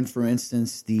area in, for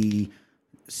instance, the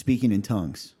speaking in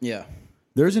tongues. Yeah.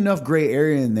 There's enough gray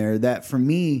area in there that for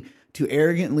me to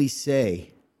arrogantly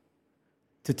say,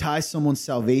 to tie someone's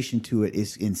salvation to it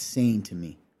is insane to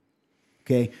me.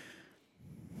 Okay?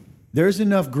 there's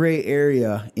enough gray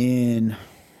area in.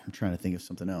 I'm trying to think of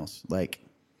something else. Like,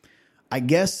 I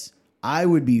guess I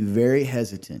would be very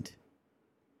hesitant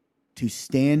to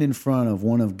stand in front of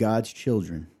one of God's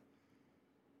children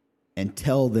and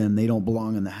tell them they don't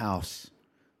belong in the house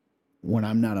when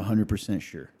I'm not 100%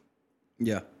 sure.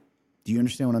 Yeah. Do you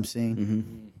understand what I'm saying?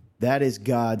 Mm-hmm. That is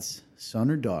God's son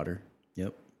or daughter.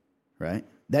 Yep. Right?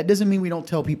 That doesn't mean we don't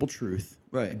tell people truth.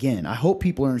 Right. Again, I hope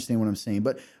people understand what I'm saying.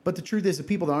 But the truth is, the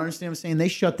people that understand what I'm saying, they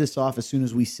shut this off as soon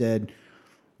as we said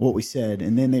what we said,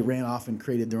 and then they ran off and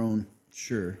created their own.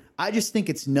 Sure. I just think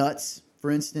it's nuts,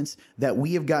 for instance, that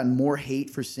we have gotten more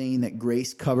hate for saying that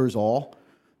grace covers all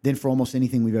than for almost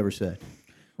anything we've ever said.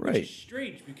 Right. Which is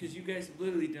strange because you guys have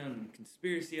literally done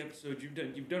conspiracy episodes.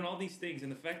 You've done all these things,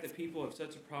 and the fact that people have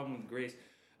such a problem with grace,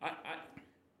 I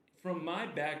from my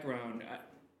background,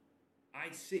 I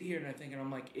sit here and I think, and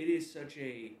I'm like, it is such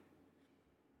a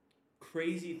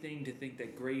crazy thing to think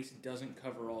that grace doesn't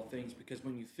cover all things, because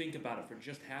when you think about it for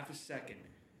just half a second,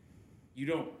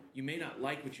 you may not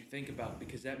like what you think about,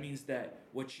 because that means that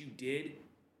what you did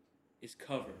is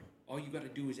covered. All you got to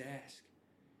do is ask.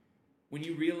 When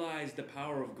you realize the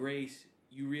power of grace,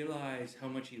 you realize how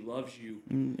much he loves you.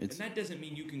 And that doesn't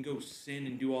mean you can go sin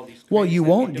and do all these crazy Well, you stuff.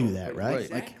 won't do that, right?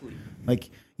 Exactly. Like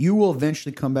you will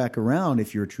eventually come back around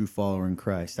if you're a true follower in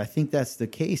Christ. I think that's the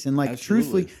case. And like,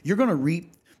 Absolutely. truthfully, you're going to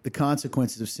reap the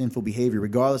consequences of sinful behavior,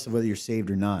 regardless of whether you're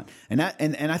saved or not. And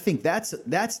I think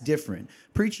that's different.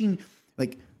 Preaching,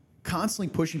 like constantly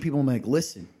pushing people, like,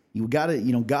 listen, you got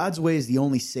to, God's way is the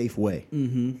only safe way,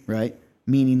 right?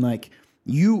 Meaning, like,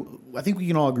 I think we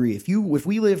can all agree, if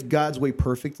we lived God's way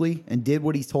perfectly and did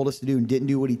what He told us to do and didn't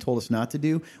do what He told us not to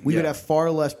do, we would have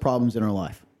far less problems in our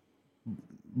life.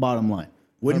 Bottom line.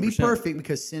 Wouldn't 100%. Be perfect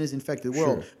because sin has infected the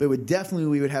world, but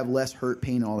we would have less hurt,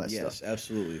 pain, and all that stuff. Yes,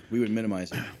 absolutely. We would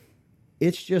minimize it.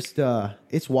 It's just,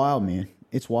 it's wild, man.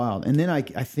 It's wild. And then I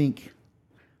think,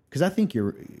 because I think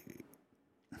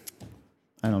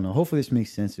I don't know. Hopefully this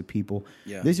makes sense to people.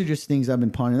 Yeah. These are just things I've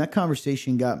been pondering. That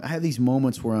conversation I have these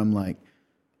moments where I'm like,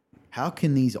 how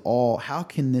can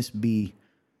this be,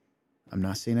 I'm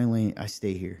not saying I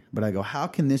stay here, but I go, how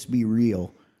can this be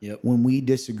real? Yep. When we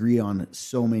disagree on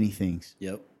so many things.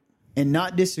 Yep. And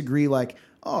not disagree like,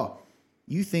 oh,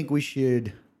 you think we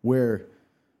should wear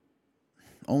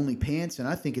only pants and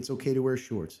I think it's okay to wear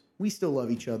shorts. We still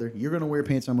love each other. You're going to wear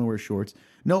pants, I'm going to wear shorts.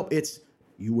 No, it's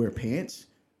you wear pants,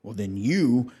 well then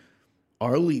you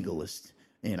are a legalist.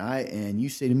 And you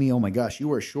say to me, oh my gosh, you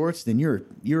wear shorts, then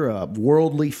you're a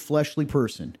worldly, fleshly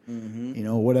person. Mm-hmm.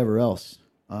 Whatever else.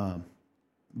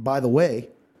 By the way,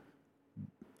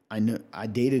 I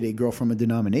dated a girl from a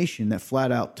denomination that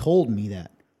flat out told me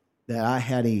that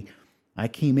I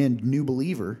came in new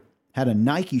believer, had a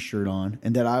Nike shirt on,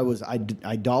 and that I was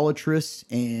idolatrous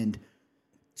and,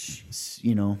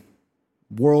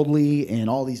 worldly and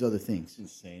all these other things.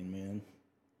 It's insane, man.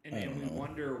 And we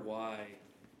wonder why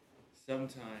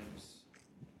sometimes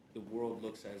the world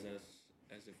looks at us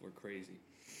as if we're crazy.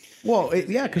 Well,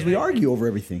 because we argue over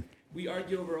everything. We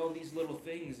argue over all these little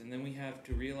things, and then we have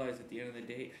to realize at the end of the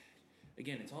day,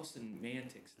 again, it's all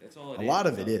semantics. That's all it is. A lot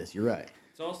of it is. You're right.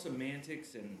 It's all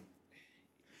semantics, and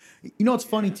it's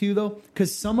funny too, though,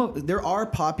 because there are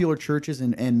popular churches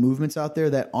and movements out there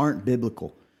that aren't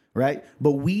biblical, right?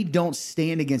 But we don't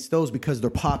stand against those because they're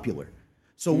popular.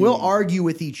 So we'll argue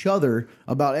with each other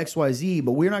about X, Y, Z,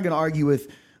 but we're not going to argue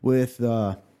with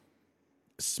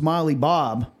Smiley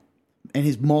Bob and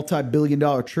his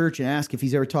multi-billion-dollar church and ask if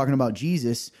he's ever talking about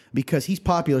Jesus because he's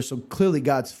popular, so clearly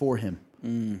God's for him.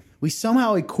 We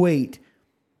somehow equate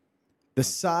the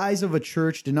size of a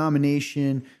church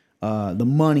denomination, the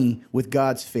money, with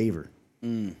God's favor.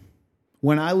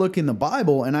 When I look in the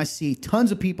Bible and I see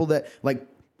tons of people that, like,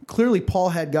 clearly Paul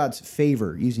had God's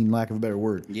favor, using lack of a better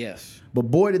word. Yes. But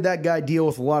boy, did that guy deal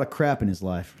with a lot of crap in his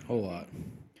life. A whole lot.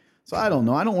 So I don't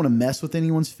know. I don't want to mess with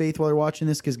anyone's faith while they're watching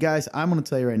this because, guys, I'm going to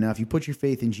tell you right now, if you put your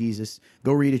faith in Jesus,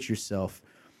 go read it yourself.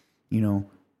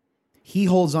 He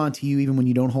holds on to you even when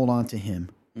you don't hold on to him.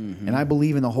 Mm-hmm. And I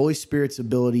believe in the Holy Spirit's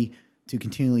ability to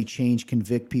continually change,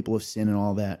 convict people of sin and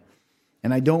all that.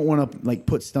 And I don't want to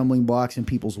put stumbling blocks in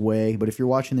people's way. But if you're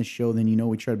watching this show, then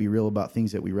we try to be real about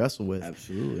things that we wrestle with.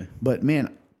 Absolutely. But,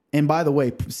 man, and by the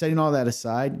way, setting all that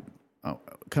aside,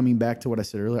 coming back to what I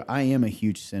said earlier, I am a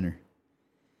huge sinner.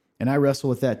 And I wrestle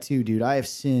with that too, dude. I have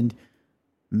sinned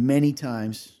many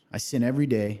times. I sin every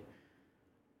day.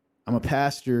 I'm a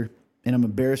pastor, and I'm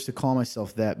embarrassed to call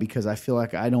myself that because I feel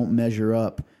like I don't measure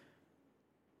up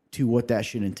to what that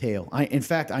should entail. In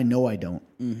fact, I know I don't.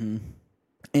 Mm-hmm.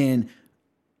 And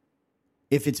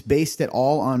if it's based at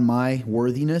all on my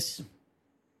worthiness,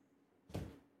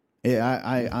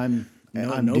 I'm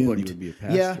nobody doomed. would be a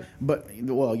pastor. Yeah, but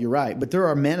well, you're right. But there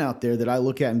are men out there that I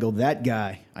look at and go, that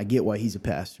guy, I get why he's a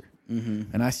pastor.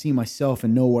 Mm-hmm. And I see myself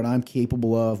and know what I'm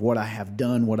capable of, what I have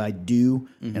done, what I do,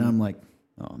 and I'm like,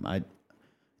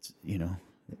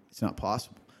 it's not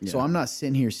possible. Yeah. So I'm not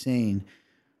sitting here saying,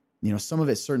 some of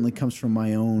it certainly comes from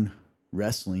my own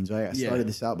wrestlings. I started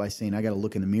this out by saying I got to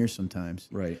look in the mirror sometimes.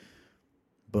 Right.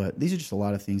 But these are just a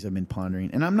lot of things I've been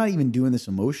pondering. And I'm not even doing this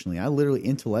emotionally. I literally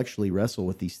intellectually wrestle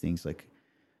with these things like,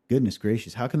 goodness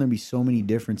gracious, how can there be so many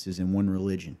differences in one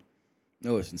religion?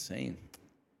 No, it's insane.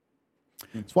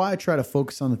 That's why I try to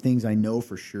focus on the things I know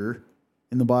for sure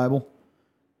in the Bible.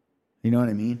 You know what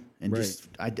I mean? And just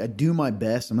I do my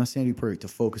best. I'm not saying to be perfect, to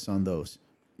focus on those.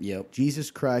 Yep. Jesus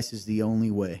Christ is the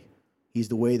only way. He's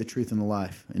the way, the truth, and the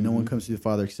life. And no one comes to the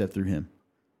Father except through him.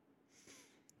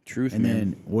 Truth, and man.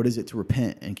 Then what is it to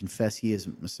repent and confess he is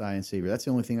Messiah and Savior? That's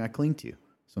the only thing I cling to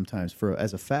sometimes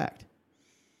as a fact.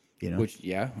 Which,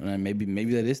 and maybe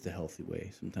that is the healthy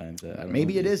way sometimes. I don't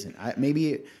maybe know. It isn't.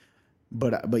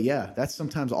 But yeah, that's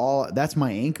sometimes that's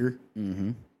my anchor.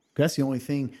 Mm-hmm. That's the only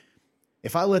thing.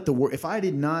 If I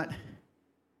did not,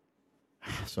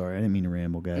 sorry, I didn't mean to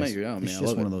ramble, guys. No, you're out, man. It's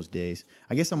just one of those days.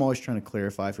 I guess I'm always trying to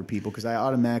clarify for people because I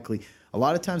automatically, a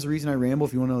lot of times the reason I ramble,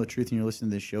 if you want to know the truth and you're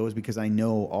listening to this show, is because I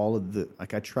know all of I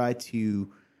try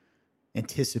to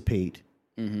anticipate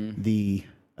the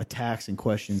attacks and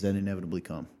questions that inevitably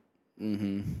come.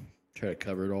 Mm-hmm. Try to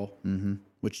cover it all. Mm-hmm.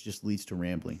 Which just leads to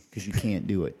rambling because you can't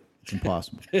do it. It's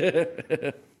impossible.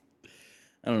 I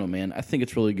don't know, man. I think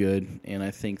it's really good, and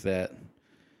I think that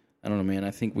I don't know, man. I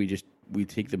think we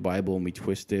take the Bible and we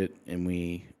twist it, and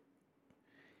we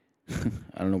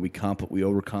I don't know, we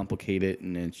overcomplicate it,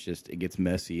 and it gets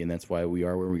messy, and that's why we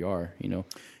are where we are,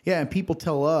 Yeah, and people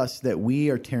tell us that we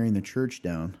are tearing the church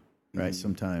down, right?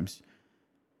 Sometimes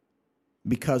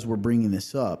because we're bringing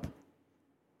this up,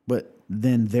 but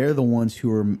then they're the ones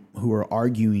who are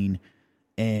arguing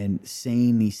and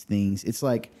saying these things. It's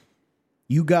like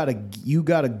you gotta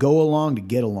go along to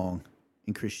get along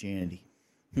in Christianity.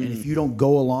 And if you don't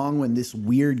go along in this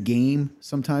weird game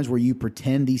sometimes where you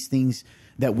pretend these things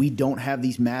that we don't have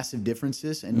these massive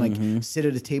differences and sit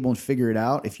at a table and figure it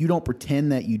out, if you don't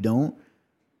pretend that you don't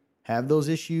have those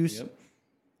issues,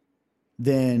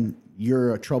 then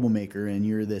you're a troublemaker and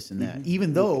you're this and that.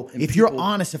 Even though if you're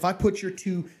honest, if I put your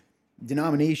two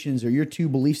denominations or your two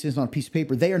belief systems on a piece of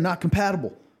paper, they are not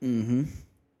compatible. Mm-hmm.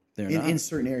 In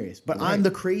certain areas. But I'm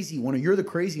the crazy one, or you're the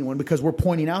crazy one, because we're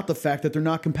pointing out the fact that they're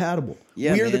not compatible.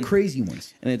 Yeah, we're the crazy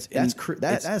ones. And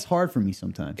that's hard for me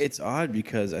sometimes. It's odd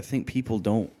because I think people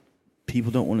don't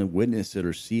want to witness it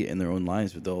or see it in their own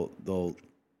lives, but they'll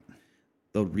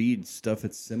read stuff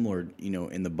that's similar,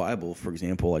 in the Bible. For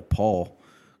example, like Paul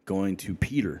going to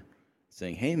Peter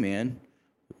saying, "Hey man,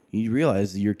 you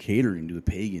realize that you're catering to the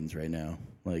pagans right now.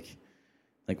 Like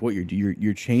what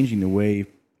you're changing the way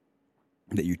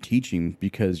that you're teaching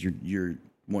because you're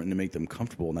wanting to make them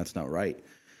comfortable, and that's not right."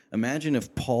 Imagine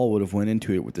if Paul would have went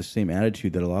into it with the same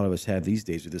attitude that a lot of us have these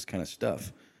days with this kind of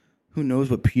stuff. Who knows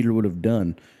what Peter would have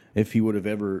done if he would have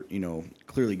ever,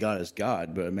 clearly God is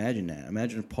God. But imagine that.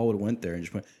 Imagine if Paul would have went there and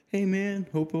just went, "Hey man,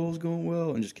 hope all's going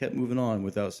well," and just kept moving on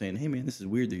without saying, "Hey man, this is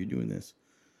weird that you're doing this."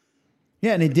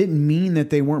 Yeah, and it didn't mean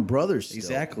that they weren't brothers still.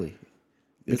 Exactly.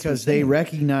 Because they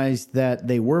recognized that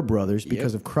they were brothers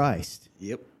because of Christ.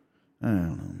 Yep. I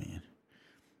don't know, man.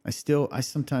 I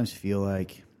sometimes feel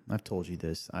like, I've told you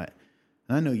this, I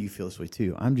know you feel this way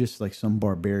too. I'm just like some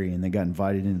barbarian that got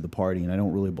invited into the party and I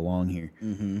don't really belong here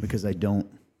because I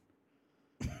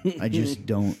just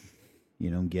don't,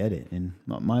 get it. And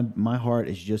my heart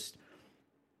is just,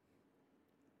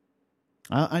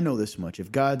 I know this much.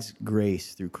 If God's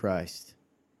grace through Christ,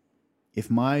 if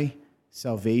my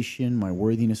salvation, my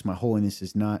worthiness, my holiness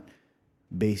is not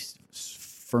based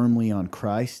firmly on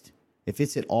Christ, if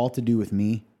it's at all to do with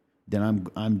me,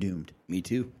 then I'm doomed. Me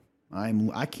too.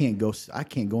 I can't go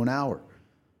an hour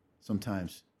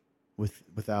sometimes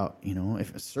without,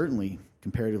 if certainly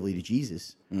comparatively to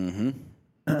Jesus.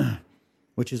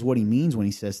 Which is what he means when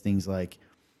he says things like,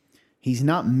 he's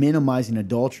not minimizing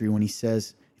adultery when he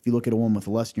says, if you look at a woman with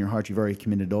lust in your heart, you've already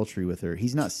committed adultery with her.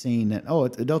 He's not saying that,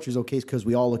 adultery is okay because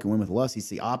we all look at women with lust. He's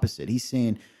the opposite. He's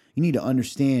saying you need to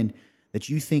understand that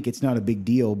you think it's not a big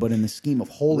deal, but in the scheme of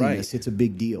holiness, it's a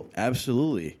big deal.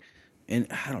 Absolutely. And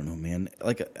I don't know, man.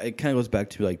 Like, it kind of goes back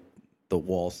to, like, the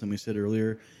walls thing we said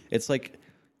earlier. It's like,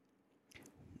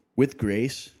 with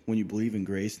grace, when you believe in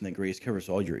grace and that grace covers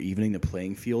all, you're evening the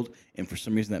playing field. And for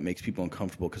some reason, that makes people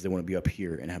uncomfortable because they want to be up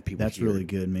here and have people That's here. really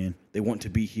good, man. They want to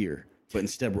be here. But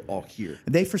instead, we're all here.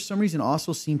 They, for some reason,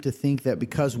 also seem to think that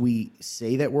because we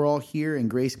say that we're all here and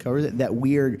grace covers it, that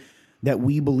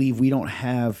we believe we don't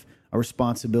have a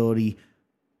responsibility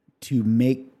to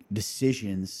make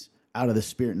decisions out of the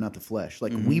spirit, not the flesh.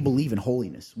 Like we believe in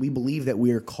holiness. We believe that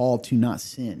we are called to not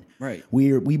sin. Right.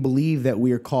 We believe that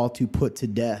we are called to put to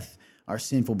death our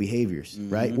sinful behaviors.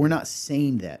 Right. We're not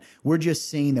saying that. We're just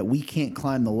saying that we can't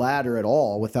climb the ladder at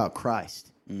all without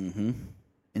Christ. Mm-hmm.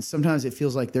 And sometimes it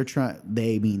feels like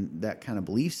that kind of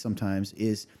belief sometimes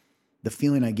is the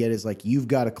feeling I get is like you've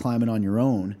got to climb it on your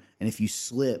own. And if you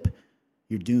slip,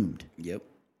 you're doomed. Yep.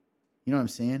 You know what I'm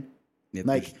saying? Yep.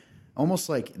 Like almost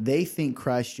like they think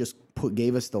Christ just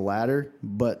gave us the ladder,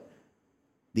 but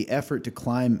the effort to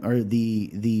climb or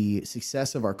the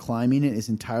success of our climbing it is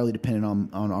entirely dependent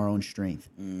on our own strength.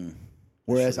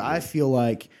 Whereas I feel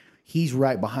like he's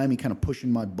right behind me, kind of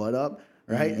pushing my butt up.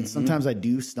 Right. And sometimes I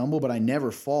do stumble, but I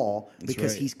never fall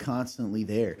because he's constantly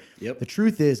there. Yep. The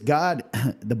truth is God,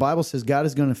 the Bible says God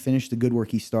is going to finish the good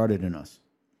work he started in us.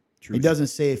 Truth. It doesn't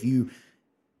say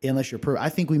unless you're perfect. I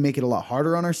think we make it a lot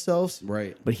harder on ourselves.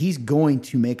 Right. But he's going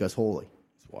to make us holy.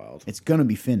 It's wild. It's going to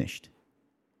be finished.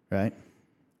 Right.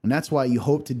 And that's why you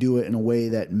hope to do it in a way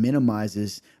that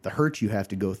minimizes the hurt you have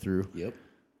to go through. Yep.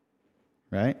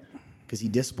 Right. Because he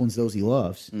disciplines those he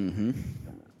loves. Mm-hmm.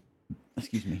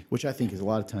 Excuse me, which I think is a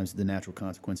lot of times the natural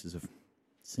consequences of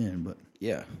sin. But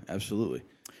yeah, absolutely.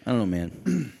 I don't know,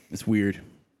 man. It's weird.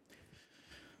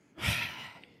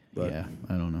 But yeah,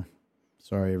 I don't know.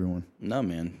 Sorry, everyone. No,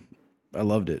 man. I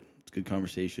loved it. It's a good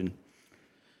conversation.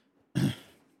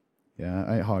 Yeah,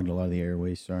 I hogged a lot of the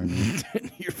airways. Sorry, man.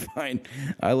 You're fine.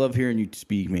 I love hearing you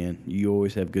speak, man. You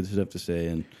always have good stuff to say,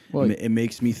 and it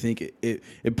makes me think.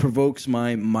 It provokes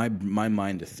my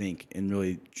mind to think and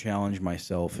really challenge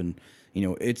myself. And you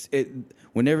know,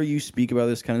 whenever you speak about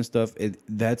this kind of stuff,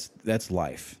 that's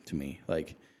life to me.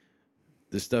 Like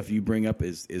the stuff you bring up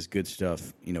is good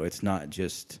stuff. You know, it's not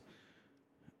just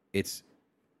it's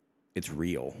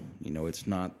real. You know, it's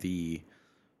not the.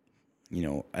 You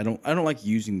know, I don't like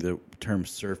using the term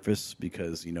surface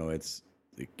because you know it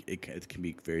can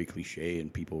be very cliche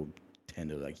and people tend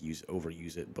to like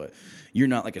overuse it. But you're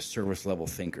not like a surface level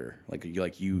thinker. You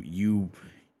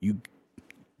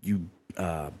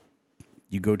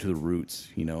go to the roots.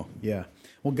 You know. Yeah.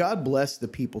 Well, God bless the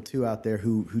people too out there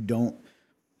who don't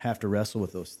have to wrestle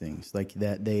with those things like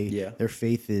that. Their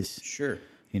faith is sure.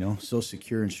 You know, so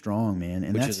secure and strong, man.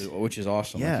 And which is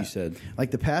awesome, like you said.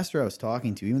 Like the pastor I was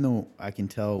talking to, even though I can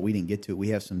tell we didn't get to it, we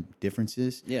have some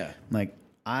differences. Yeah. Like,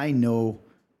 I know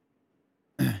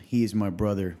he is my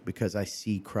brother because I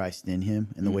see Christ in him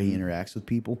and the way he interacts with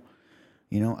people.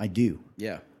 You know, I do.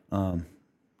 Yeah.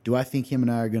 Do I think him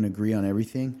and I are going to agree on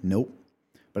everything? Nope.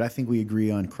 But I think we agree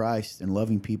on Christ and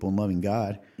loving people and loving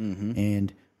God. Mm-hmm.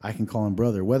 And I can call him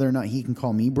brother. Whether or not he can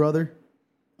call me brother,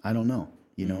 I don't know.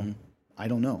 You know? I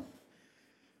don't know,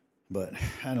 but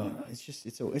I don't know. It's just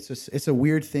it's a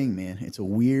weird thing, man. It's a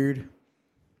weird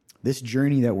this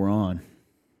journey that we're on.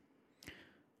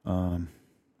 And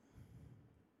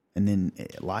then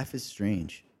life is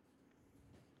strange.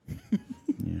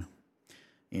 Yeah.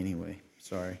 Anyway,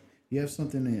 sorry. You have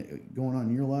something going on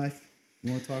in your life you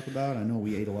want to talk about? I know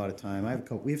we ate a lot of time.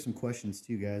 We have some questions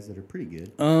too, guys, that are pretty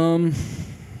good. I'm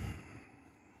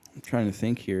trying to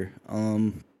think here.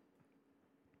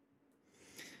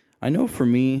 I know for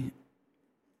me,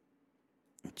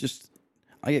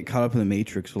 I get caught up in the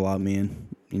matrix a lot, man.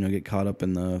 You know, I get caught up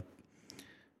in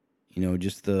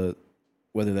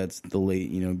whether that's the late,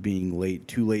 you know, being late,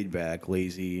 too laid back,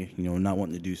 lazy, you know, not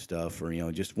wanting to do stuff or, you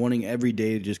know, just wanting every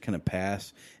day to just kind of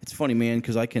pass. It's funny, man,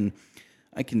 because I can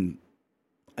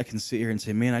sit here and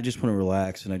say, man, I just want to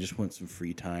relax and I just want some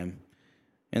free time.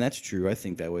 And that's true. I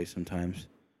think that way sometimes.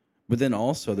 But then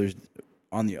also there's...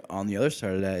 On the other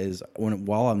side of that is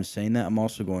while I'm saying that, I'm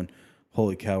also going,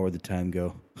 holy cow, where'd the time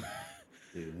go?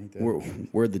 Dude,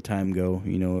 where'd the time go?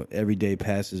 You know, every day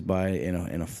passes by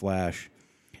in a flash.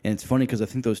 And it's funny because I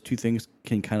think those two things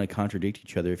can kind of contradict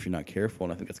each other if you're not careful.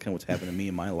 And I think that's kind of what's happened to me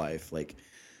in my life. Like,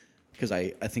 because I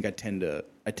think I tend to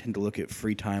look at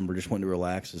free time or just wanting to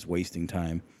relax as wasting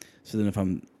time. So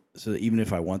then even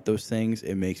if I want those things,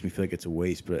 it makes me feel like it's a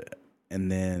waste. And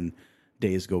then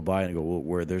days go by and I go, well,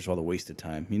 where there's all the wasted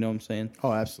time. You know what I'm saying?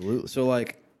 Oh, absolutely. So,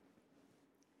 like,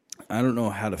 I don't know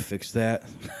how to fix that.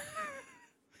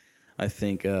 I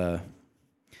think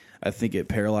it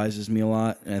paralyzes me a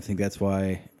lot, and I think that's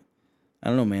why, I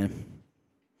don't know, man.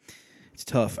 It's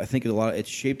tough. I think it's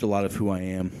shaped a lot of who I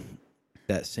am,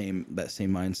 that same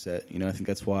mindset. You know, I think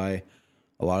that's why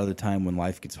a lot of the time when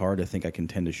life gets hard, I think I can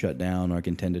tend to shut down or I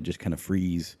can tend to just kind of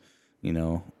freeze, you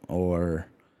know, or...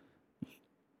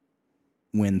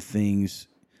 when things,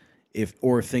 if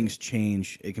things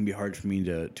change, it can be hard for me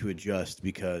to adjust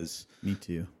because me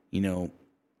too.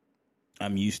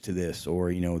 I'm used to this,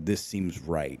 or this seems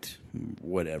right,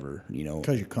 whatever.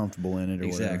 Because you're comfortable in it, or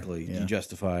exactly. Yeah. You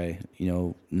justify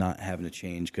not having to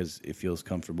change because it feels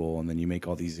comfortable, and then you make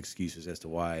all these excuses as to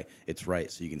why it's right,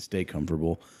 so you can stay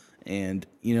comfortable. And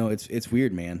it's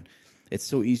weird, man. It's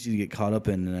so easy to get caught up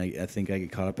in, and I think I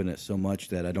get caught up in it so much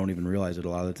that I don't even realize it a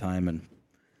lot of the time. And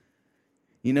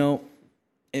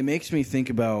it makes me think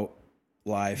about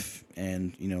life,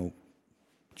 and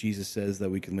Jesus says that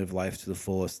we can live life to the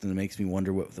fullest, and it makes me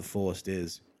wonder what the fullest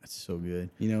is. That's so good.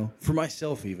 For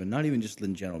myself, even not even just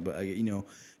in general, but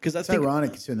because it's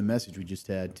ironic considering the message we just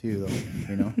had too,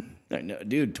 though. I know,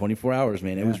 dude, 24 hours,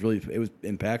 man. It was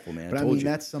impactful, man. But I mean,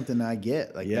 that's something I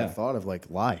get, that thought of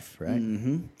life, right?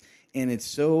 Mm-hmm. And it's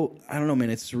so, I don't know, man.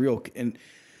 It's surreal, and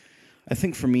I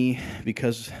think for me,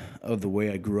 because of the way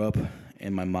I grew up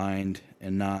in my mind,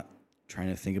 and not trying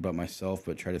to think about myself,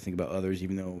 but try to think about others,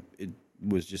 even though it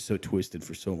was just so twisted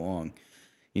for so long.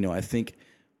 I think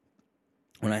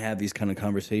when I have these kind of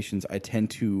conversations, I tend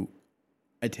to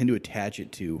attach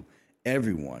it to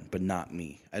everyone, but not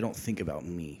me. I don't think about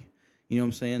me. You know what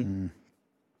I'm saying?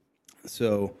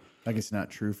 So, it's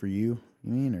not true for you.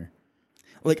 You mean,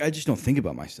 or I just don't think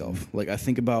about myself. I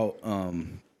think about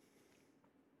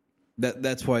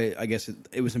That's why I guess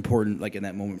it was important, in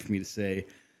that moment, for me to say,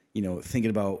 thinking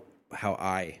about how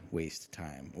I waste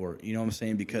time, or what I'm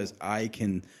saying, because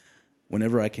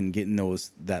whenever I can get in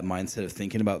that mindset of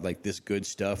thinking about this good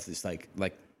stuff, this like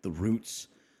the roots,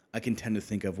 I can tend to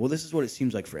think of, well, this is what it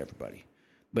seems like for everybody,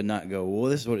 but not go, well,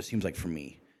 this is what it seems like for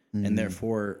me, and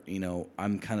therefore,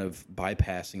 I'm kind of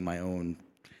bypassing my own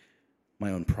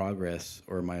progress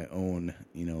or my own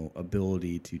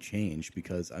ability to change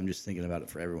because I'm just thinking about it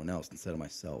for everyone else instead of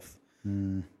myself,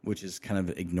 which is kind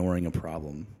of ignoring a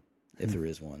problem. If there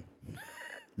is one.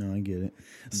 No, I get it.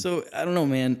 So, I don't know,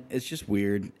 man. It's just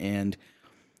weird. And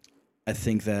I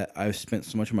think that I've spent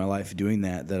so much of my life doing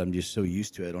that I'm just so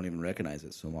used to it, I don't even recognize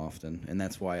it so often. And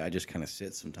that's why I just kind of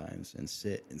sit sometimes and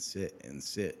sit and sit and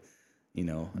sit,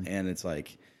 And it's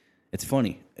it's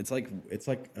funny. It's kind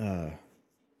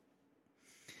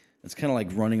of like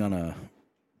running on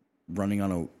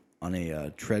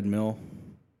a treadmill.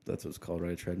 That's what it's called,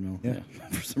 right? A treadmill? Yeah.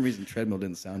 For some reason, treadmill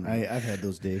didn't sound right. I've had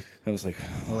those days. I was like,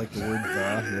 I like the word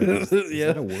 "the." Is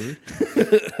that a word?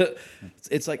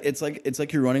 It's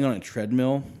like you're running on a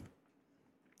treadmill,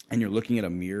 and you're looking at a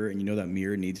mirror, and that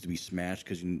mirror needs to be smashed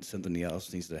because something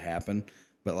else needs to happen.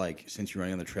 But since you're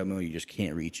running on the treadmill, you just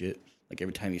can't reach it.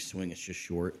 Every time you swing, it's just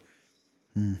short.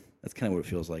 That's kind of what it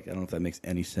feels like. I don't know if that makes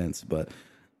any sense, but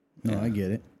no, I get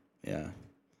it. Yeah.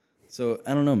 So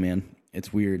I don't know, man.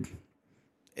 It's weird.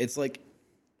 It's it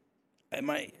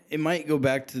might go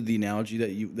back to the analogy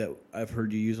that I've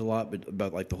heard you use a lot, but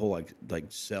about the whole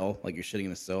cell, you're sitting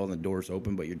in a cell and the door's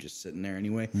open, but you're just sitting there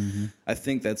anyway. Mm-hmm. I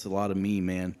think that's a lot of me,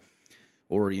 man.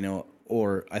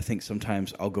 Or I think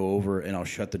sometimes I'll go over and I'll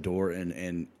shut the door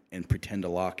and pretend to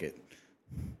lock it,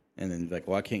 and then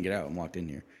well, I can't get out. I'm locked in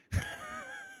here.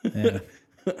 Yeah.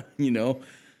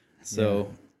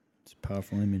 So it's a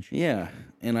powerful image. Yeah,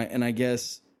 and I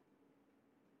guess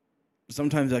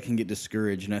sometimes I can get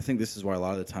discouraged, and I think this is why a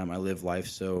lot of the time I live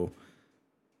life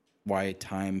why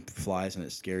time flies and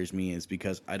it scares me is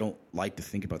because I don't like to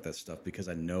think about that stuff because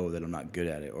I know that I'm not good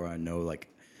at it, or I know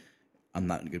I'm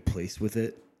not in a good place with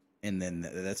it, and then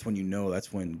that's when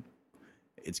that's when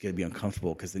it's going to be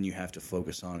uncomfortable because then you have to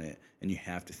focus on it and you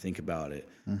have to think about it,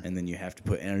 and then you have to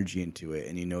put energy into it,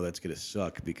 and that's going to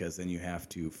suck because then you have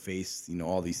to face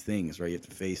all these things, right? You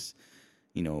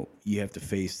have to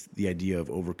face the idea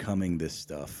of overcoming this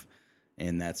stuff,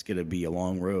 and that's going to be a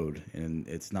long road, and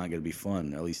it's not going to be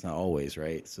fun, at least not always,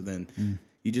 right? So then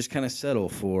you just kind of settle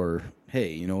for,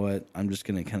 hey, you know what? I'm just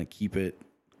going to kind of keep it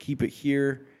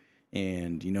here,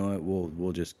 and you know what?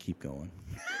 We'll just keep going.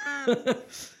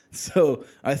 So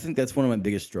I think that's one of my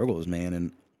biggest struggles, man,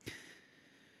 and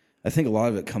I think a lot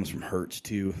of it comes from hurts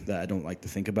too that I don't like to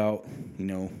think about,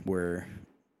 where,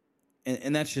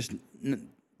 and that's just.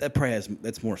 That probably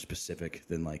that's more specific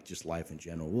than just life in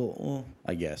general. Well,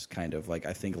 I guess kind of I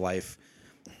think life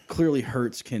clearly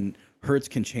hurts can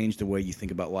change the way you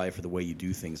think about life or the way you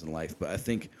do things in life. But I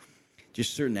think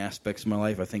just certain aspects of my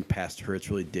life, I think past hurts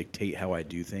really dictate how I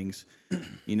do things,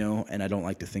 and I don't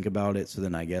like to think about it. So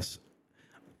then I guess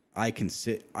I can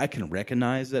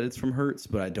recognize that it's from hurts,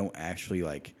 but I don't actually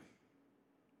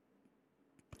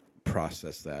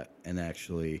process that and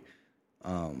actually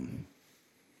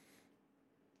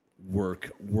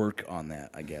work on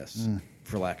that, I guess,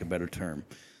 for lack of a better term.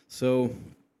 So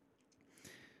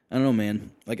I don't know,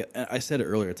 man. Like I said it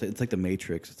earlier, it's like the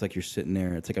Matrix. It's like you're sitting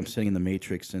there. It's like I'm sitting in the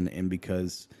Matrix, and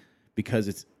because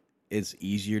it's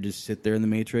easier to sit there in the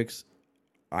Matrix,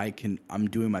 I'm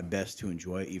doing my best to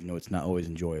enjoy it, even though it's not always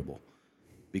enjoyable.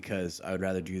 Because I would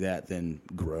rather do that than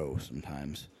grow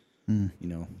sometimes. You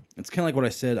know, it's kind of like what I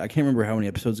said. I can't remember how many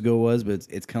episodes ago it was, but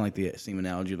it's kind of like the same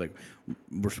analogy. Like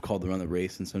we're called to run the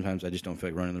race, and sometimes I just don't feel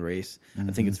like running the race.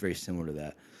 I think it's very similar to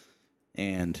that,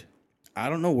 and I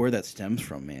don't know where that stems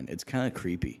from, man. It's kind of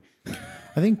creepy.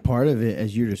 I think part of it,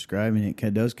 as you're describing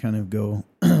it, does kind of go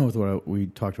with what we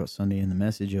talked about Sunday in the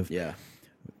message of. Yeah,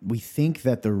 we think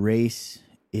that the race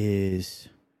is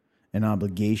an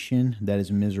obligation that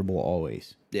is miserable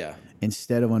always. Yeah,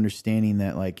 instead of understanding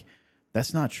that, like.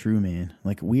 That's not true, man.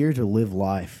 Like, we are to live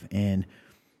life, and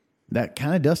that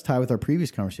kind of does tie with our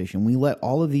previous conversation. We let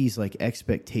all of these, like,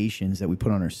 expectations that we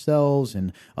put on ourselves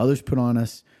and others put on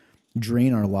us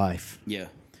drain our life. Yeah.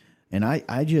 And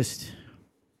I just...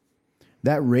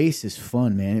 That race is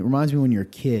fun, man. It reminds me when you're a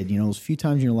kid, you know, those few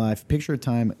times in your life, picture a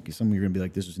time, some of you are going to be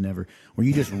like, this was never, where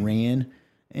you just ran,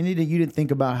 and you didn't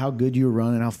think about how good you were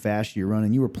running, how fast you were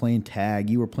running. You were playing tag,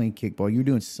 you were playing kickball, you were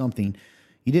doing something...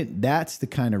 You didn't. That's the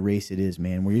kind of race it is,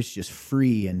 man. Where it's just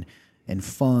free and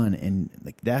fun, and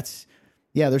like that's.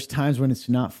 Yeah, there's times when it's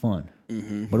not fun,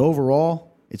 but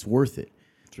overall, it's worth it.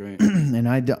 That's right. And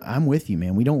I'm with you,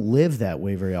 man. We don't live that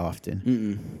way very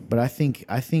often, but I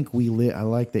think we live. I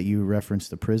like that you referenced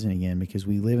the prison again, because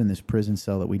we live in this prison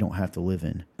cell that we don't have to live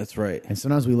in. That's right. And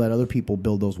sometimes we let other people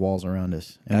build those walls around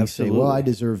us, and Absolutely. we say, "Well, I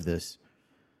deserve this."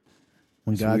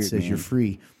 When God weird, says man. you're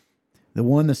free. The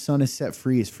one the Son has set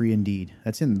free is free indeed.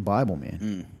 That's in the Bible,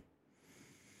 man.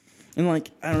 And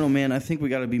like, I don't know, man. I think we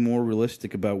got to be more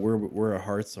realistic about where our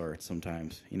hearts are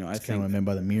sometimes. You know, I That's think kind of what I meant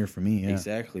by the mirror for me. Yeah.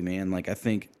 exactly, man. Like, I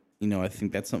think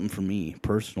that's something for me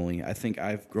personally. I think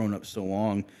I've grown up so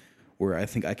long where I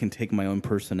think I can take my own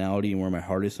personality and where my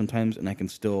heart is sometimes, and I can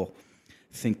still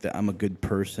think that I'm a good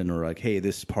person, or like, hey,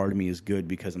 this part of me is good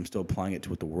because I'm still applying it to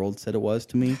what the world said it was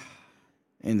to me.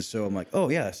 And so I'm like, oh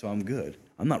yeah, so I'm good.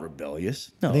 I'm not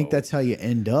rebellious. No. I think that's how you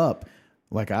end up.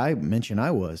 Like I mentioned,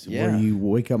 I was Yeah. where you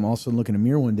wake up and all of a sudden look in the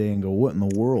mirror one day and go, "What in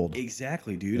the world?"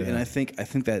 Exactly, dude. Yeah. And I think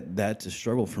that that's a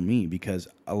struggle for me, because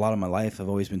a lot of my life I've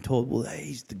always been told, well, hey,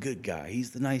 he's the good guy,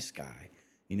 he's the nice guy.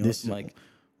 You know, This- it's like,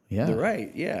 Yeah. they're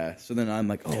right, yeah. So then I'm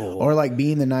like, oh, Or like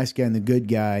being the nice guy and the good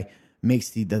guy makes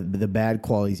the bad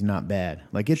qualities not bad.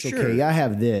 Like it's Sure. okay. I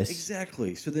have this.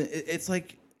 exactly. So then it's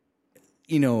like,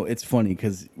 you know, it's funny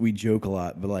because we joke a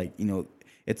lot, but like, you know,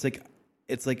 it's like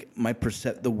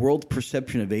the world's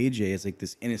perception of AJ is like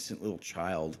this innocent little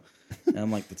child. And I'm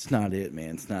like, that's not it,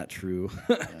 man. It's not true.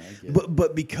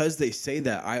 But because they say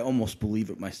that, I almost believe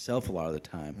it myself a lot of the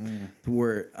time.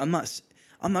 Where I'm not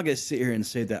going to sit here and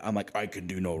say that I'm like, I could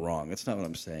do no wrong. That's not what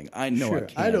I'm saying. I know I Sure.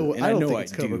 can. I don't and I know think I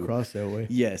it's come do. across that way.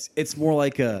 Yes, it's more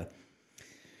like the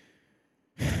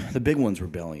big one's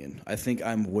rebellion. I think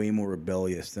I'm way more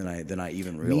rebellious than I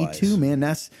even Me realize. too, man.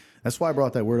 That's why I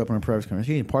brought that word up in our private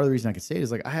conversation. Part of the reason I could say it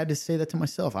is like I had to say that to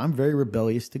myself. I'm very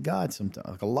rebellious to God sometimes,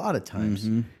 like a lot of times.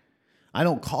 I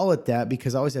don't call it that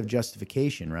because I always have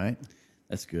justification, right?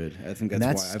 That's good. I think And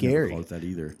that's that's why scary. I've never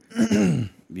called it that either.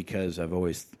 Because I've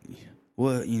always,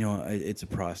 well, you know, it's a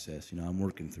process. You know, I'm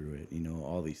working through it. You know,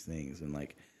 all these things, and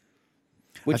like,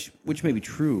 which may be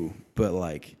true, but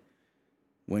like,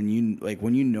 when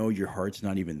you know your heart's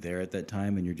not even there at that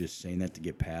time, and you're just saying that to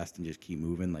get past and just keep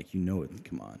moving, like, you know it.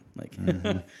 Come on, like,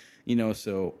 you know.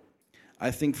 So,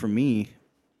 I think for me,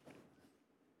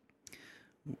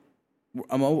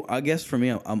 I guess for me,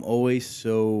 I'm always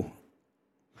so.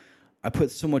 I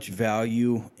put so much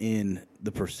value in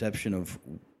the perception of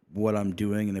what I'm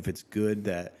doing, and if it's good,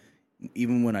 that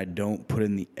even when I don't put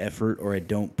in the effort or I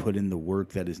don't put in the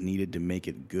work that is needed to make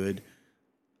it good,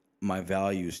 my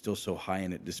value is still so high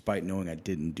in it, despite knowing I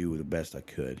didn't do the best I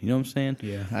could. You know what I'm saying?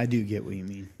 Yeah, I do get what you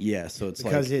mean. Yeah. So it's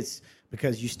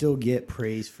because you still get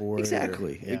praise for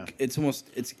exactly. it. Yeah. It's almost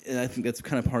and I think that's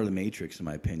kind of part of the matrix, in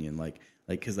my opinion. Like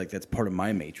because that's part of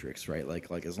my matrix, right?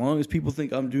 Like as long as people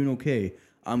think I'm doing okay,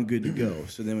 I'm good to go.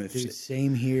 So then Dude,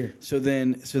 same here. So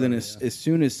then as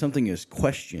soon as something is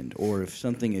questioned, or if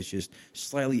something is just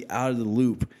slightly out of the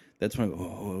loop, that's when I go,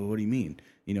 oh, what do you mean?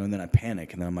 You know, and then I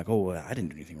panic, and then I'm like, oh, well, I didn't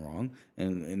do anything wrong.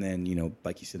 And then, you know,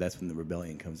 like you said, that's when the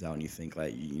rebellion comes out, and you think,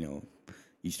 like, you know,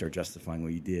 you start justifying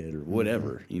what you did or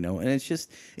whatever, you know. And it's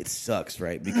just, it sucks,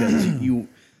 right? Because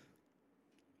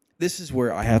this is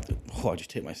where I have to, I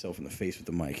just hit myself in the face with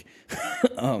the mic.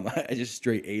 I just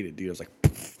straight ate it, dude. I was like,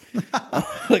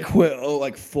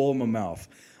 like full in my mouth.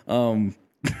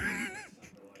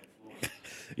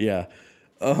 Yeah.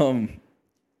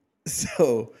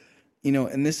 So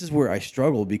and this is where I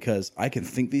struggle because I can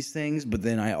think these things, but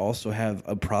then I also have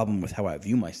a problem with how I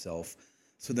view myself.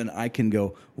 So then I can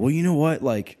go, well, you know what?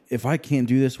 Like, if I can't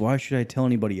do this, why should I tell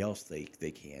anybody else they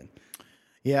can?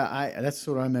 Yeah, that's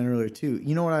what I meant earlier, too.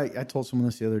 You know what? I told someone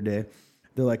this the other day.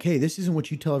 They're like, hey, this isn't what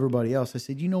you tell everybody else. I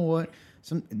said, you know what?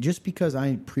 Just because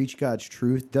I preach God's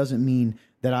truth doesn't mean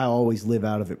that I always live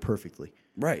out of it perfectly.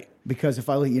 Right. Because if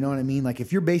you know what I mean? Like,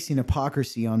 if you're basing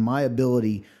hypocrisy on my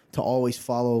ability to always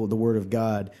follow the word of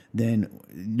God, then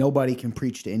nobody can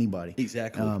preach to anybody.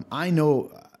 Exactly. I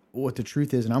know what the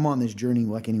truth is, and I'm on this journey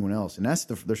like anyone else. And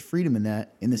there's freedom in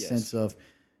that, in the sense of,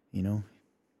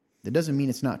 that doesn't mean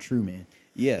it's not true, man.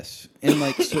 Yes, and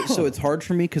like so it's hard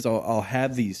for me because I'll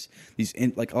have these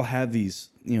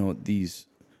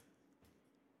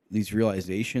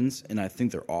realizations, and I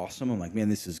think they're awesome. I'm like, man,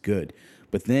 this is good.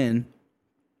 But then,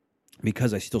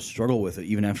 because I still struggle with it,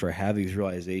 even after I have these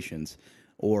realizations,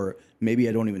 or maybe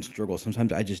I don't even struggle.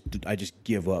 Sometimes I just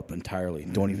give up entirely,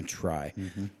 don't even try.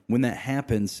 Mm-hmm. When that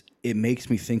happens, it makes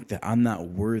me think that I'm not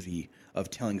worthy of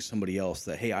telling somebody else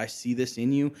that, hey, I see this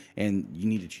in you, and you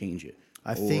need to change it.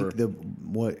 I think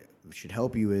what should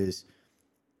help you is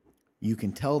you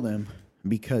can tell them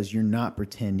because you're not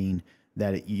pretending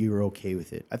that you're okay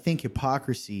with it. I think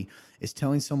hypocrisy is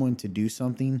telling someone to do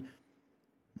something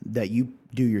that you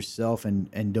do yourself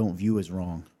and don't view as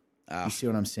wrong. You see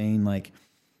what I'm saying? Like,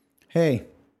 hey,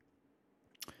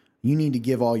 you need to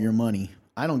give all your money.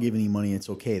 I don't give any money. It's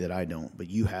okay that I don't, but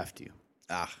you have to.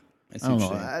 I don't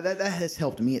know. That has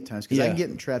helped me at times because I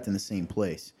get trapped in the same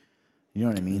place. You know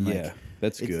what I mean? Like,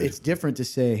 that's good. It's different to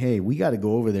say, hey, we got to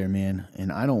go over there, man. And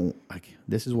I don't,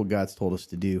 this is what God's told us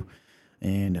to do.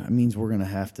 And it means we're going to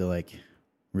have to,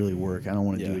 really work. I don't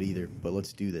want to do it either, but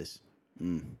let's do this.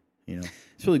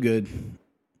 It's really good.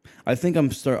 I think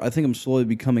I'm slowly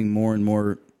becoming more and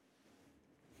more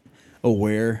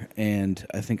aware, and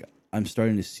I think I'm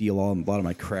starting to see a lot of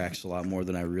my cracks a lot more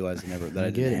than I realized that I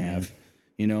didn't have.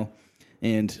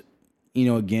 And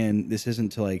again, this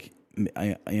isn't to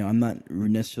I'm not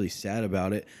necessarily sad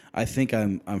about it. I think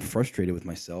I'm frustrated with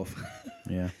myself.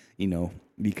 Yeah.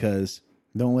 Because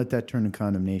don't let that turn to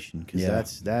condemnation,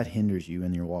 because that hinders you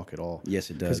in your walk at all. Yes,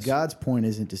 it does. Because God's point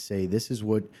isn't to say this is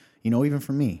what even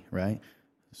for me, right?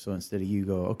 So instead of you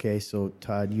go, okay, so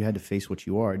Todd, you had to face what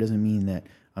you are. It doesn't mean that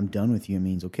I'm done with you. It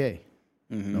means okay.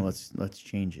 Mm-hmm. No, let's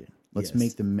change it. Let's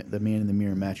make the man in the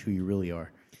mirror match who you really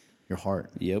are, your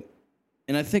heart. Yep.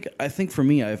 And I think for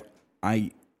me,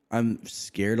 I'm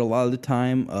scared a lot of the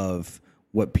time of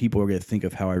what people are going to think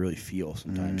of how I really feel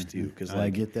sometimes too. Because I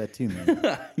get that too, man.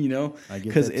 I get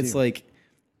because it's like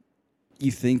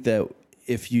you think that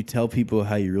if you tell people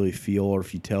how you really feel, or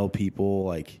if you tell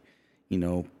people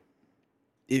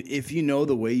if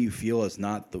the way you feel is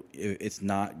it's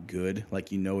not good,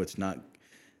 it's not.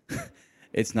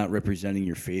 It's not representing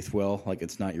your faith well,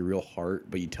 it's not your real heart,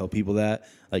 but you tell people that,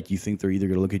 you think they're either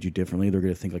going to look at you differently, they're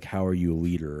going to think how are you a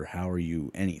leader, or how are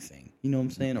you anything? You know what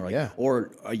I'm saying? Or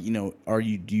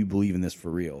do you believe in this for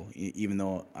real? Even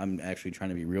though I'm actually trying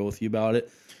to be real with you about it.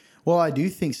 Well, I do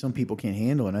think some people can't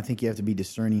handle it, and I think you have to be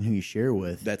discerning who you share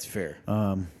with. That's fair.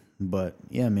 But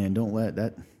yeah, man, don't let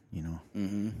that,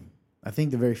 Mm-hmm. I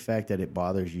think the very fact that it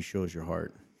bothers you shows your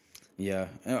heart. Yeah,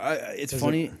 it's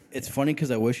funny. It's funny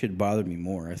because I wish it bothered me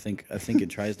more. I think it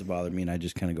tries to bother me, and I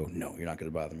just kind of go, "No, you're not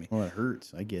going to bother me." Well, it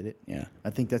hurts. I get it. Yeah,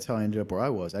 I think that's how I ended up where I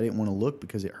was. I didn't want to look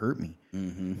because it hurt me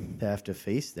to have to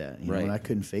face that. And I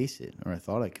couldn't face it, or I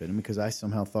thought I couldn't, because I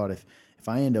somehow thought if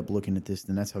I end up looking at this,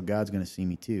 then that's how God's going to see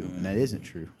me too, and that isn't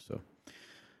true. So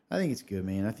I think it's good,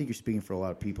 man. I think you're speaking for a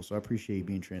lot of people, so I appreciate you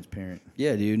being transparent.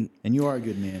 Yeah, dude. And you are a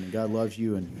good man, and God loves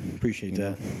you, and appreciate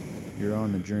that. You're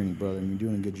on the journey, brother, and you're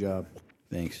doing a good job.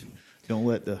 Thanks. Don't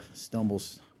let the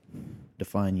stumbles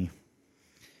define you.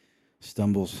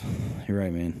 Stumbles. You're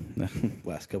right, man. The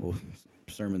last couple of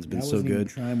sermons been so good. I wasn't even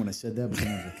trying when I said that, but then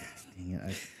I was like, gosh,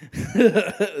 dang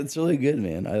it. It's really good,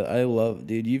 man. I love,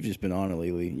 dude, you've just been on it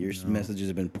lately. Your messages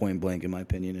have been point blank, in my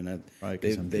opinion, and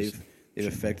they've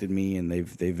affected me, and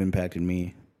they've impacted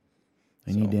me.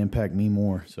 They need to impact me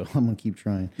more, so I'm going to keep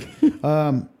trying.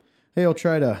 Hey, I'll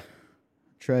try to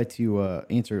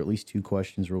answer at least 2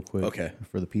 questions real quick. Okay.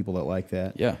 For the people that like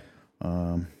that. Yeah.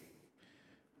 I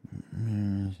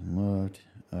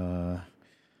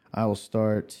will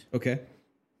start. Okay.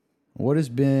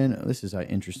 This is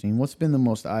interesting. What's been the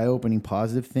most eye-opening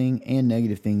positive thing and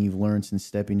negative thing you've learned since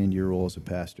stepping into your role as a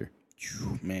pastor?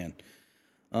 Man.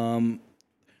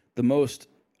 The most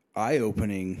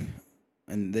eye-opening,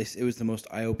 and it was the most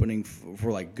eye-opening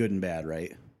for good and bad,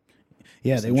 right?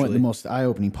 Yeah, they want the most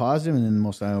eye-opening positive and then the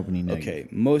most eye-opening negative. Okay,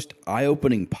 most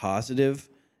eye-opening positive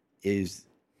is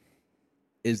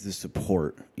is the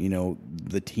support,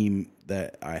 the team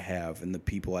that I have and the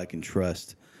people I can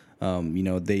trust.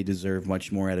 They deserve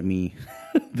much more out of me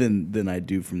than I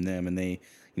do from them. And they,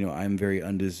 I'm very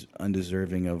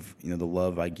undeserving of, the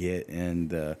love I get and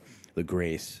the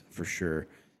grace for sure,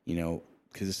 because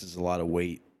this is a lot of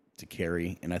weight to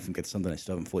carry. And I think it's something I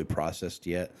still haven't fully processed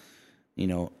yet,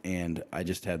 and I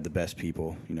just had the best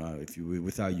people.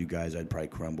 Without you guys, I'd probably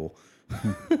crumble.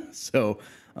 So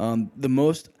the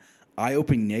most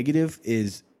eye-opening negative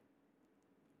is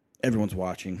everyone's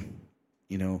watching.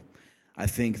 I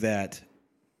think that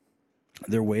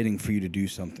they're waiting for you to do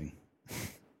something.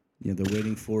 They're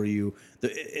waiting for you.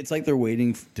 It's like they're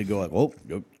waiting to go like, "Oh,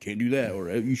 you can't do that," or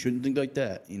 "You shouldn't think like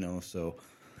that." So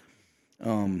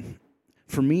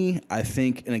for me, I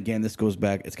think, and again, this goes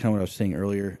back. It's kind of what I was saying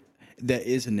earlier. That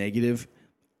is a negative.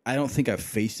 I don't think I've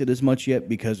faced it as much yet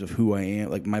because of who I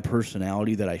am. Like my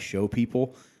personality that I show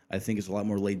people, I think is a lot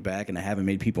more laid back, and I haven't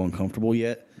made people uncomfortable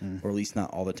yet, or at least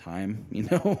not all the time.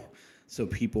 So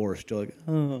people are still like,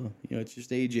 "Oh, it's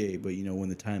just AJ." But when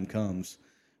the time comes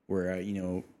where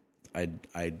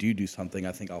I do something,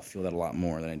 I think I'll feel that a lot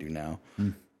more than I do now.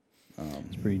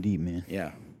 It's pretty deep, man.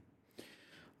 Yeah.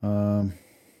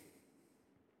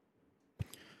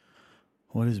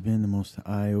 What has been the most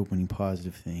eye-opening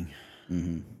positive thing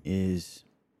is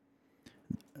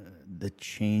the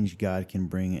change God can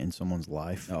bring in someone's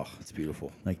life. Oh, it's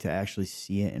beautiful. Like to actually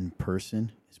see it in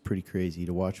person is pretty crazy.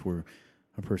 To watch where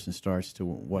a person starts to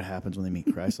what happens when they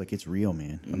meet Christ. Like it's real,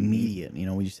 man. Immediate.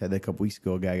 We just had that a couple weeks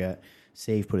ago. A guy got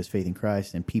saved, put his faith in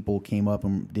Christ, and people came up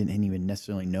and didn't even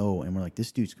necessarily know. And we're like,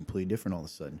 this dude's completely different all of a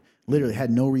sudden. Literally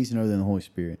had no reason other than the Holy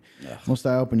Spirit. Ugh. Most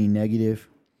eye-opening negative.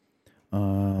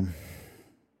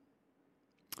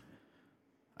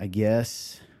 I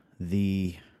guess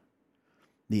the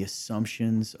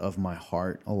assumptions of my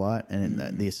heart a lot, and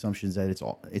the assumptions that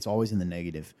it's always in the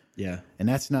negative. Yeah. And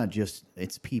that's not just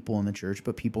it's people in the church,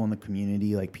 but people in the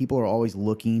community. Like people are always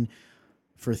looking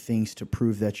for things to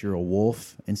prove that you're a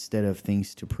wolf instead of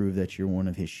things to prove that you're one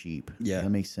of his sheep. Yeah. Does that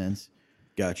makes sense?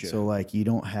 Gotcha. So like you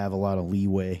don't have a lot of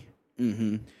leeway.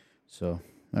 Mm-hmm. So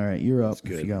all right, you're up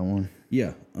if you got one.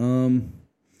 Yeah.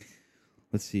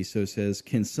 Let's see. So it says,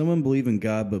 can someone believe in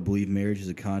God but believe marriage is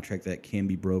a contract that can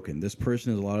be broken? This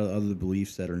person has a lot of other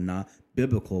beliefs that are not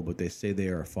biblical, but they say they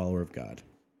are a follower of God.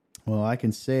 Well, I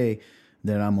can say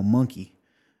that I'm a monkey,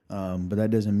 but that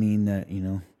doesn't mean that,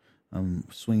 I'm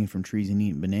swinging from trees and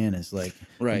eating bananas. Like,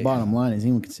 right. The bottom line is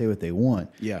anyone can say what they want.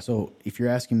 Yeah. So if you're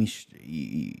asking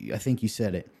me, I think you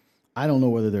said it. I don't know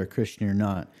whether they're a Christian or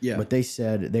not, but they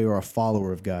said they were a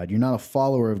follower of God. You're not a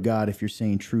follower of God if you're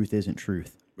saying truth isn't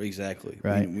truth. Exactly.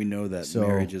 Right. We know that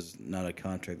marriage is not a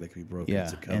contract that can be broken. Yeah,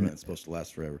 it's a covenant. It's supposed to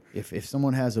last forever. If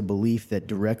someone has a belief that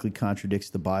directly contradicts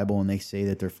the Bible and they say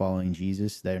that they're following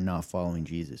Jesus, they're not following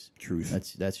Jesus.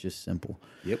 Truth. That's just simple.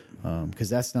 Yep. Because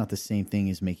that's not the same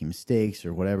thing as making mistakes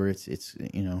or whatever. It's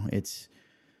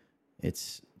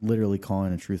literally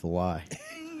calling a truth a lie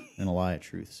and a lie a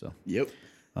truth. So. Yep.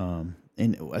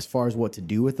 And as far as what to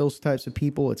do with those types of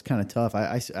people, it's kind of tough.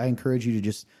 I encourage you to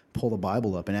just pull the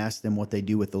Bible up and ask them what they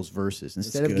do with those verses.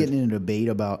 Instead of getting in a debate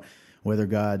about whether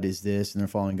God is this and they're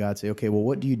following God, say, okay, well,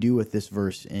 what do you do with this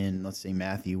verse in, let's say,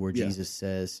 Matthew, where Jesus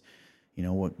says,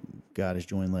 what God has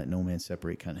joined, let no man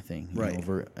separate kind of thing. Right.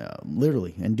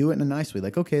 Literally. And do it in a nice way.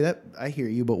 Like, okay, that I hear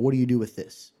you, but what do you do with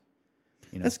this?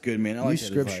 That's good, man. I like use that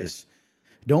Scripture. Advice.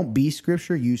 Don't be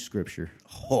Scripture, use Scripture.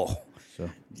 Oh. So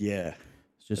yeah.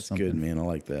 Just That's good, man. I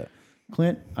like that.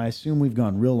 Clint, I assume we've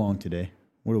gone real long today.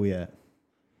 Where are we at?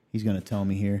 He's going to tell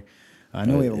me here. I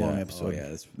know we have a long episode.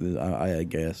 Oh, yeah. I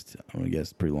guessed. I'm going to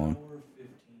guess pretty long.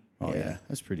 Oh, yeah.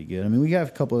 That's pretty good. I mean, we have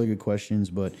a couple other good questions,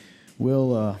 but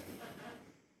we'll...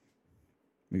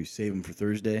 maybe save them for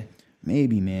Thursday?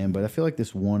 Maybe, man. But I feel like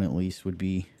this one at least would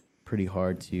be pretty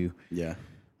hard to... Yeah.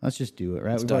 Let's just do it,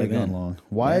 right? We've already gone long.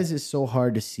 Why is it so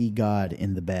hard to see God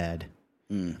in the bad?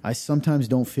 I sometimes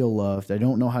don't feel loved. I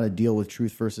don't know how to deal with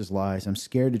truth versus lies. I'm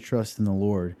scared to trust in the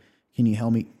Lord. Can you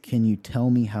help me? Can you tell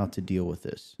me how to deal with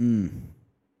this?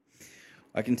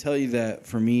 I can tell you that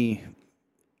for me,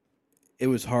 it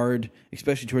was hard,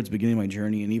 especially towards the beginning of my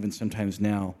journey, and even sometimes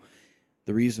now.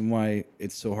 The reason why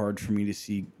it's so hard for me to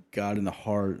see God in the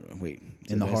hard. Wait,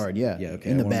 in the hard, yeah, okay.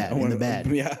 In the bad.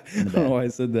 Yeah, I don't know why I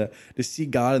said that. To see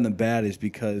God in the bad is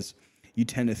because you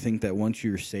tend to think that once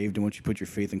you're saved and once you put your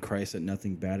faith in Christ, that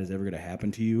nothing bad is ever going to happen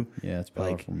to you. Yeah, it's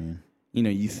powerful, man.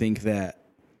 You think that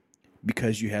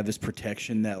because you have this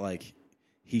protection that, like,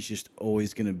 he's just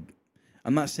always going to...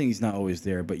 I'm not saying he's not always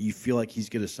there, but you feel like he's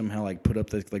going to somehow, like, put up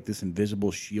this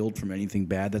invisible shield from anything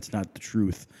bad. That's not the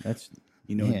truth. That's...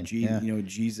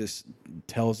 Jesus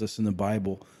tells us in the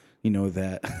Bible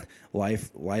that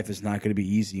life is not going to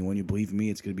be easy. And when you believe in me,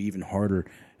 it's going to be even harder.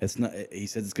 It's not. He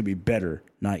says it's going to be better,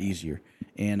 not easier.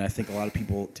 And I think a lot of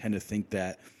people tend to think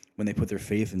that when they put their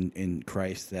faith in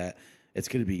Christ, that it's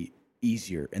going to be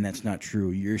easier, and that's not true.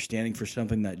 You're standing for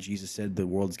something that Jesus said the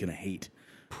world's going to hate.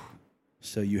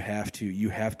 So you have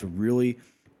to really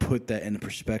put that into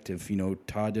perspective.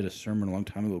 Todd did a sermon a long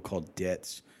time ago called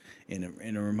Debts, and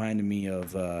it reminded me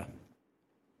of. I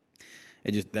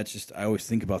always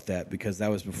think about that because that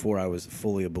was before I was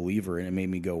fully a believer, and it made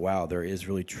me go, wow, there is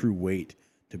really true weight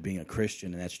to being a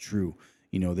Christian, and that's true.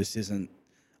 This isn't.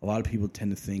 A lot of people tend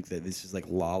to think that this is like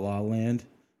La La Land,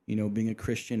 being a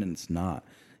Christian, and it's not.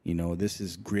 This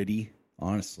is gritty,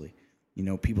 honestly.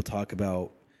 People talk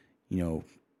about,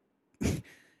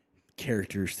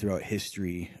 characters throughout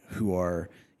history who are,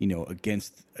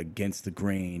 against the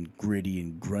grain, gritty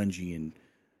and grungy, and,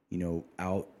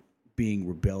 out being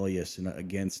rebellious and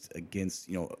against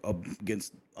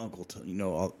Uncle,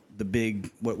 the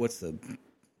big, what's the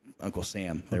Uncle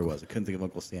Sam. There was. I couldn't think of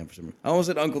Uncle Sam for some reason. I almost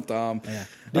said Uncle Tom. Yeah.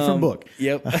 Different book.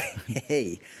 Yep.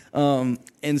 Hey.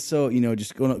 And so,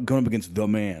 just going up against the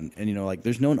man. And,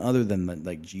 there's no one other than,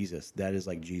 like, Jesus. That is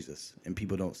like Jesus. And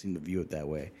people don't seem to view it that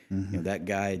way. Mm-hmm. That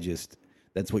guy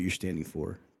that's what you're standing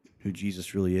for. Who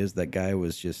Jesus really is. That guy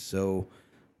was just so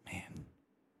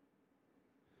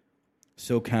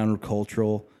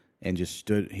countercultural and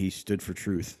he stood for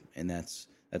truth. And that's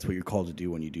what you're called to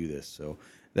do when you do this. So,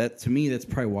 that to me, that's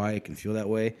probably why it can feel that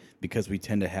way, because we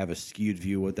tend to have a skewed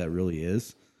view of what that really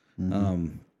is.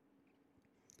 Mm-hmm.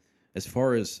 As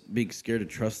far as being scared to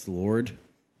trust the Lord,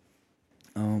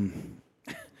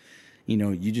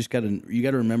 you just gotta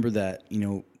remember that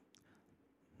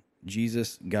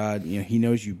Jesus, God, He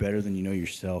knows you better than you know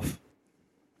yourself,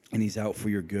 and He's out for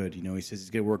your good. He says He's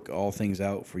gonna work all things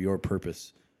out for your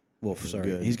purpose. Well, sorry,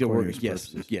 good, He's gonna work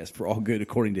yes for all good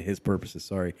according to His purposes.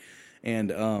 Sorry,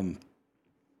 and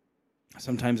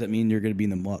sometimes that means you're going to be in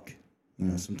the muck.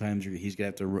 Sometimes you're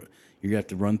going to have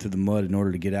to run through the mud in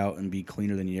order to get out and be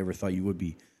cleaner than you ever thought you would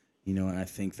be. And I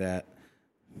think that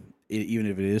even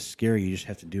if it is scary, you just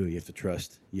have to do it. You have to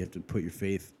trust. You have to put your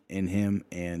faith in Him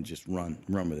and just run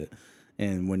with it.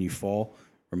 And when you fall,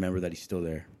 remember that He's still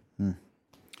there.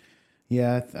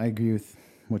 Yeah, I agree with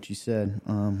what you said.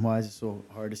 Why is it so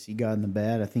hard to see God in the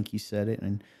bad? I think you said it.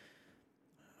 And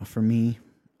for me,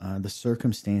 the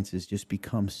circumstances just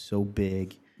become so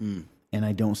big, and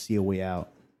I don't see a way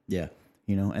out. Yeah,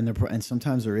 and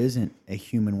sometimes there isn't a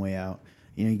human way out.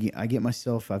 I get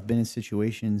myself. I've been in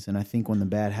situations, and I think when the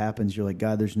bad happens, you're like,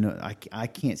 God, there's no. I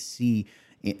can't see.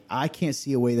 I can't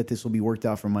see a way that this will be worked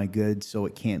out for my good, so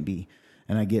it can't be.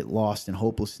 And I get lost in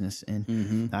hopelessness,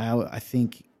 and I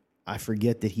think I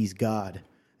forget that He's God.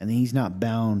 And then He's not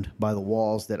bound by the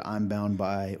walls that I'm bound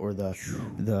by, or the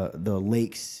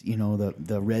lakes,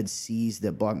 the Red Seas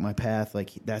that block my path. Like,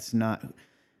 that's not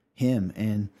Him.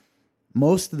 And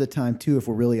most of the time, too, if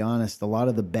we're really honest, a lot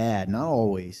of the bad, not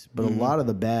always, but a lot of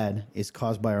the bad is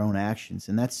caused by our own actions.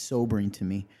 And that's sobering to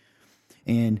me.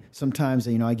 And sometimes,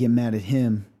 I get mad at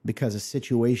Him because a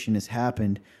situation has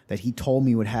happened that He told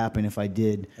me would happen if I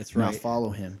did not follow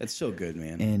Him. That's so good,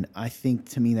 man. And I think,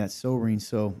 to me, that's sobering.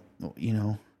 So,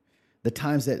 the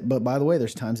times but by the way,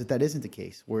 there's times that isn't the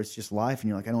case, where it's just life and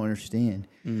you're like, I don't understand.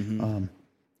 Mm-hmm.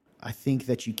 I think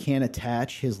that you can't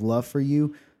attach His love for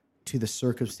you to the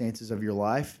circumstances of your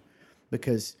life,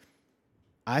 because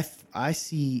I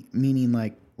see, meaning,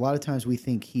 like, a lot of times we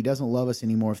think He doesn't love us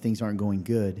anymore if things aren't going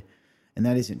good. And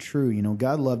that isn't true.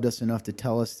 God loved us enough to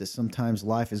tell us that sometimes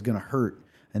life is going to hurt,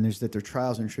 and there are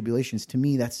trials and tribulations. To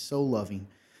me, that's so loving,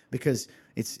 because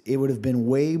it would have been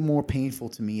way more painful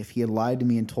to me if He had lied to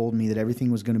me and told me that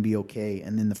everything was going to be okay.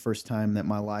 And then the first time that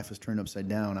my life was turned upside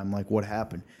down, I'm like, what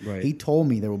happened? Right. He told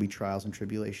me there will be trials and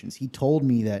tribulations. He told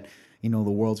me that, the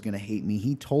world's going to hate me.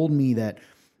 He told me that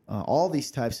all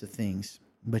these types of things.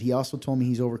 But He also told me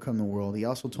He's overcome the world. He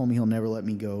also told me He'll never let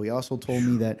me go. He also told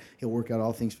me that He'll work out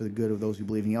all things for the good of those who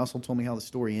believe. And He also told me how the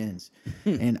story ends.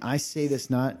 And I say this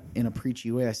not in a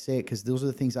preachy way. I say it because those are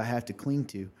the things I have to cling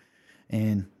to.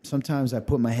 And sometimes I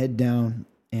put my head down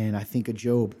and I think of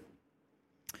Job.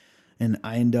 And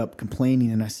I end up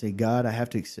complaining, and I say, God, I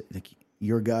have to accept, like,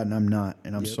 You're God and I'm not.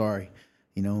 And I'm sorry.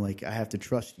 I have to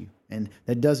trust You. And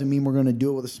that doesn't mean we're going to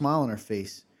do it with a smile on our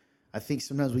face. I think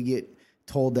sometimes we get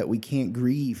told that we can't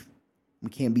grieve, we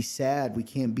can't be sad, we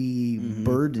can't be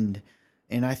burdened,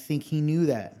 and I think He knew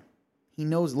that. He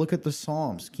knows. Look at the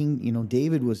Psalms.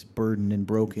 David was burdened and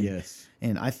broken. Yes,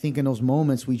 and I think in those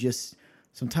moments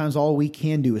sometimes all we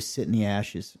can do is sit in the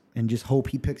ashes and just hope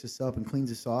He picks us up and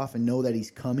cleans us off, and know that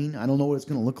He's coming. I don't know what it's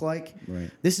going to look like.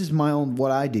 Right. This is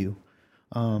what I do.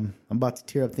 I'm about to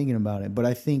tear up thinking about it, but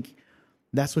I think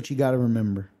that's what you got to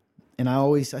remember. And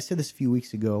I said this a few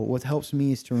weeks ago, what helps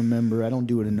me is to remember, I don't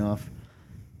do it enough.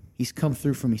 He's come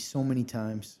through for me so many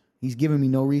times. He's given me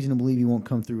no reason to believe he won't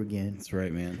come through again. That's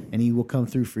right, man. And he will come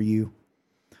through for you.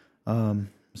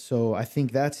 So I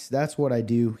think that's what I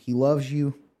do. He loves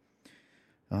you.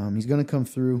 He's going to come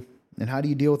through. And how do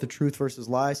you deal with the truth versus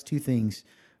lies? 2 things.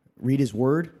 Read his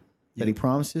word that he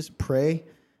promises, pray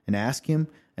and ask him,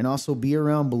 and also be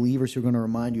around believers who are going to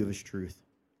remind you of his truth.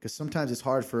 Because sometimes it's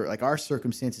hard for, like, our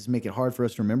circumstances make it hard for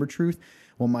us to remember truth.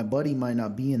 Well, my buddy might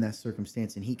not be in that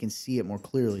circumstance, and he can see it more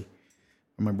clearly.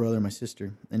 Or my brother or my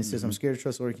sister. And it says, I'm scared to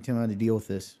trust the Lord. Can tell me how to deal with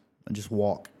this. And just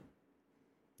walk.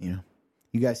 You know,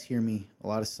 you guys hear me a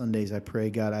lot of Sundays. I pray,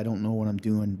 God, I don't know what I'm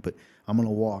doing, but I'm going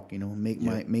to walk, you know, make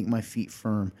my feet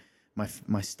firm, my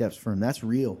steps firm. That's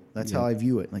real. That's how I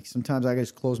view it. Like, sometimes I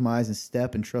just close my eyes and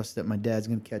step and trust that my dad's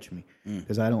going to catch me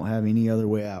because I don't have any other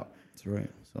way out. That's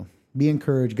right. So be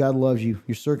encouraged. God loves you.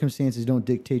 Your circumstances don't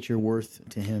dictate your worth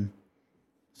to him.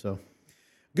 So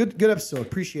good episode.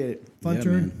 Appreciate it. Fun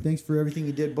turn. Man. Thanks for everything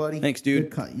you did, buddy. Thanks,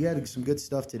 dude. You had some good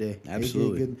stuff today.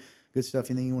 Absolutely. AJ, good stuff.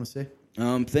 Anything you want to say?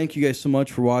 Thank you guys so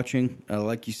much for watching.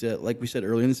 Like we said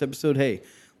earlier in this episode, hey,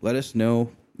 let us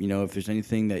know, if there's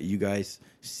anything that you guys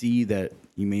see that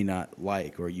you may not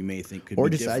like or you may think could be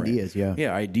different. Or just ideas, yeah.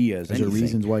 Yeah, ideas. There's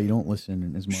reasons why you don't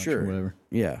listen as much or whatever.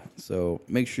 Yeah, so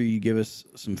make sure you give us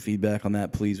some feedback on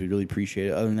that, please. We'd really appreciate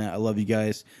it. Other than that, I love you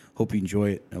guys. Hope you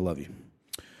enjoy it. I love you.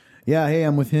 Yeah, hey,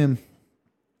 I'm with him.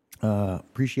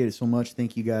 Appreciate it so much.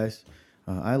 Thank you guys.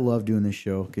 I love doing this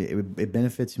show. It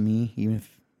benefits me, even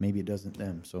if maybe it doesn't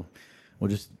them. So we'll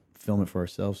just film it for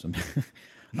ourselves.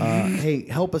 Hey,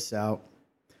 help us out.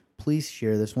 Please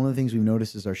share this. One of the things we've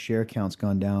noticed is our share count's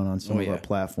gone down on some of our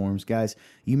platforms. Guys,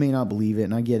 you may not believe it,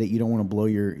 and I get it. You don't want to blow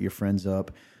your friends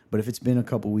up. But if it's been a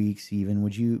couple weeks even,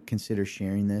 would you consider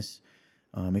sharing this?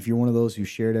 If you're one of those who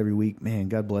share it every week, man,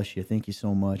 God bless you. Thank you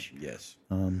so much. Yes.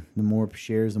 The more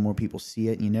shares, the more people see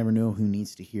it. And you never know who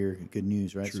needs to hear good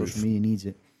news, right? Truth. Social media needs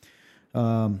it.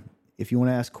 If you want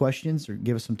to ask questions or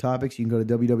give us some topics, you can go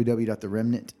to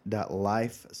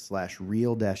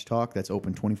www.theremnant.life/real-talk. That's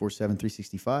open 24/7,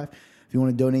 365. If you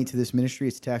want to donate to this ministry,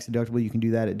 it's tax deductible. You can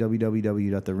do that at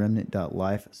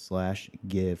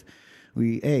www.theremnant.life/give.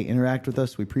 Interact with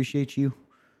us. We appreciate you.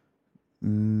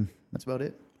 That's about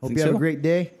it. Hope you have a great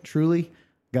day. Truly,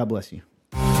 God bless you.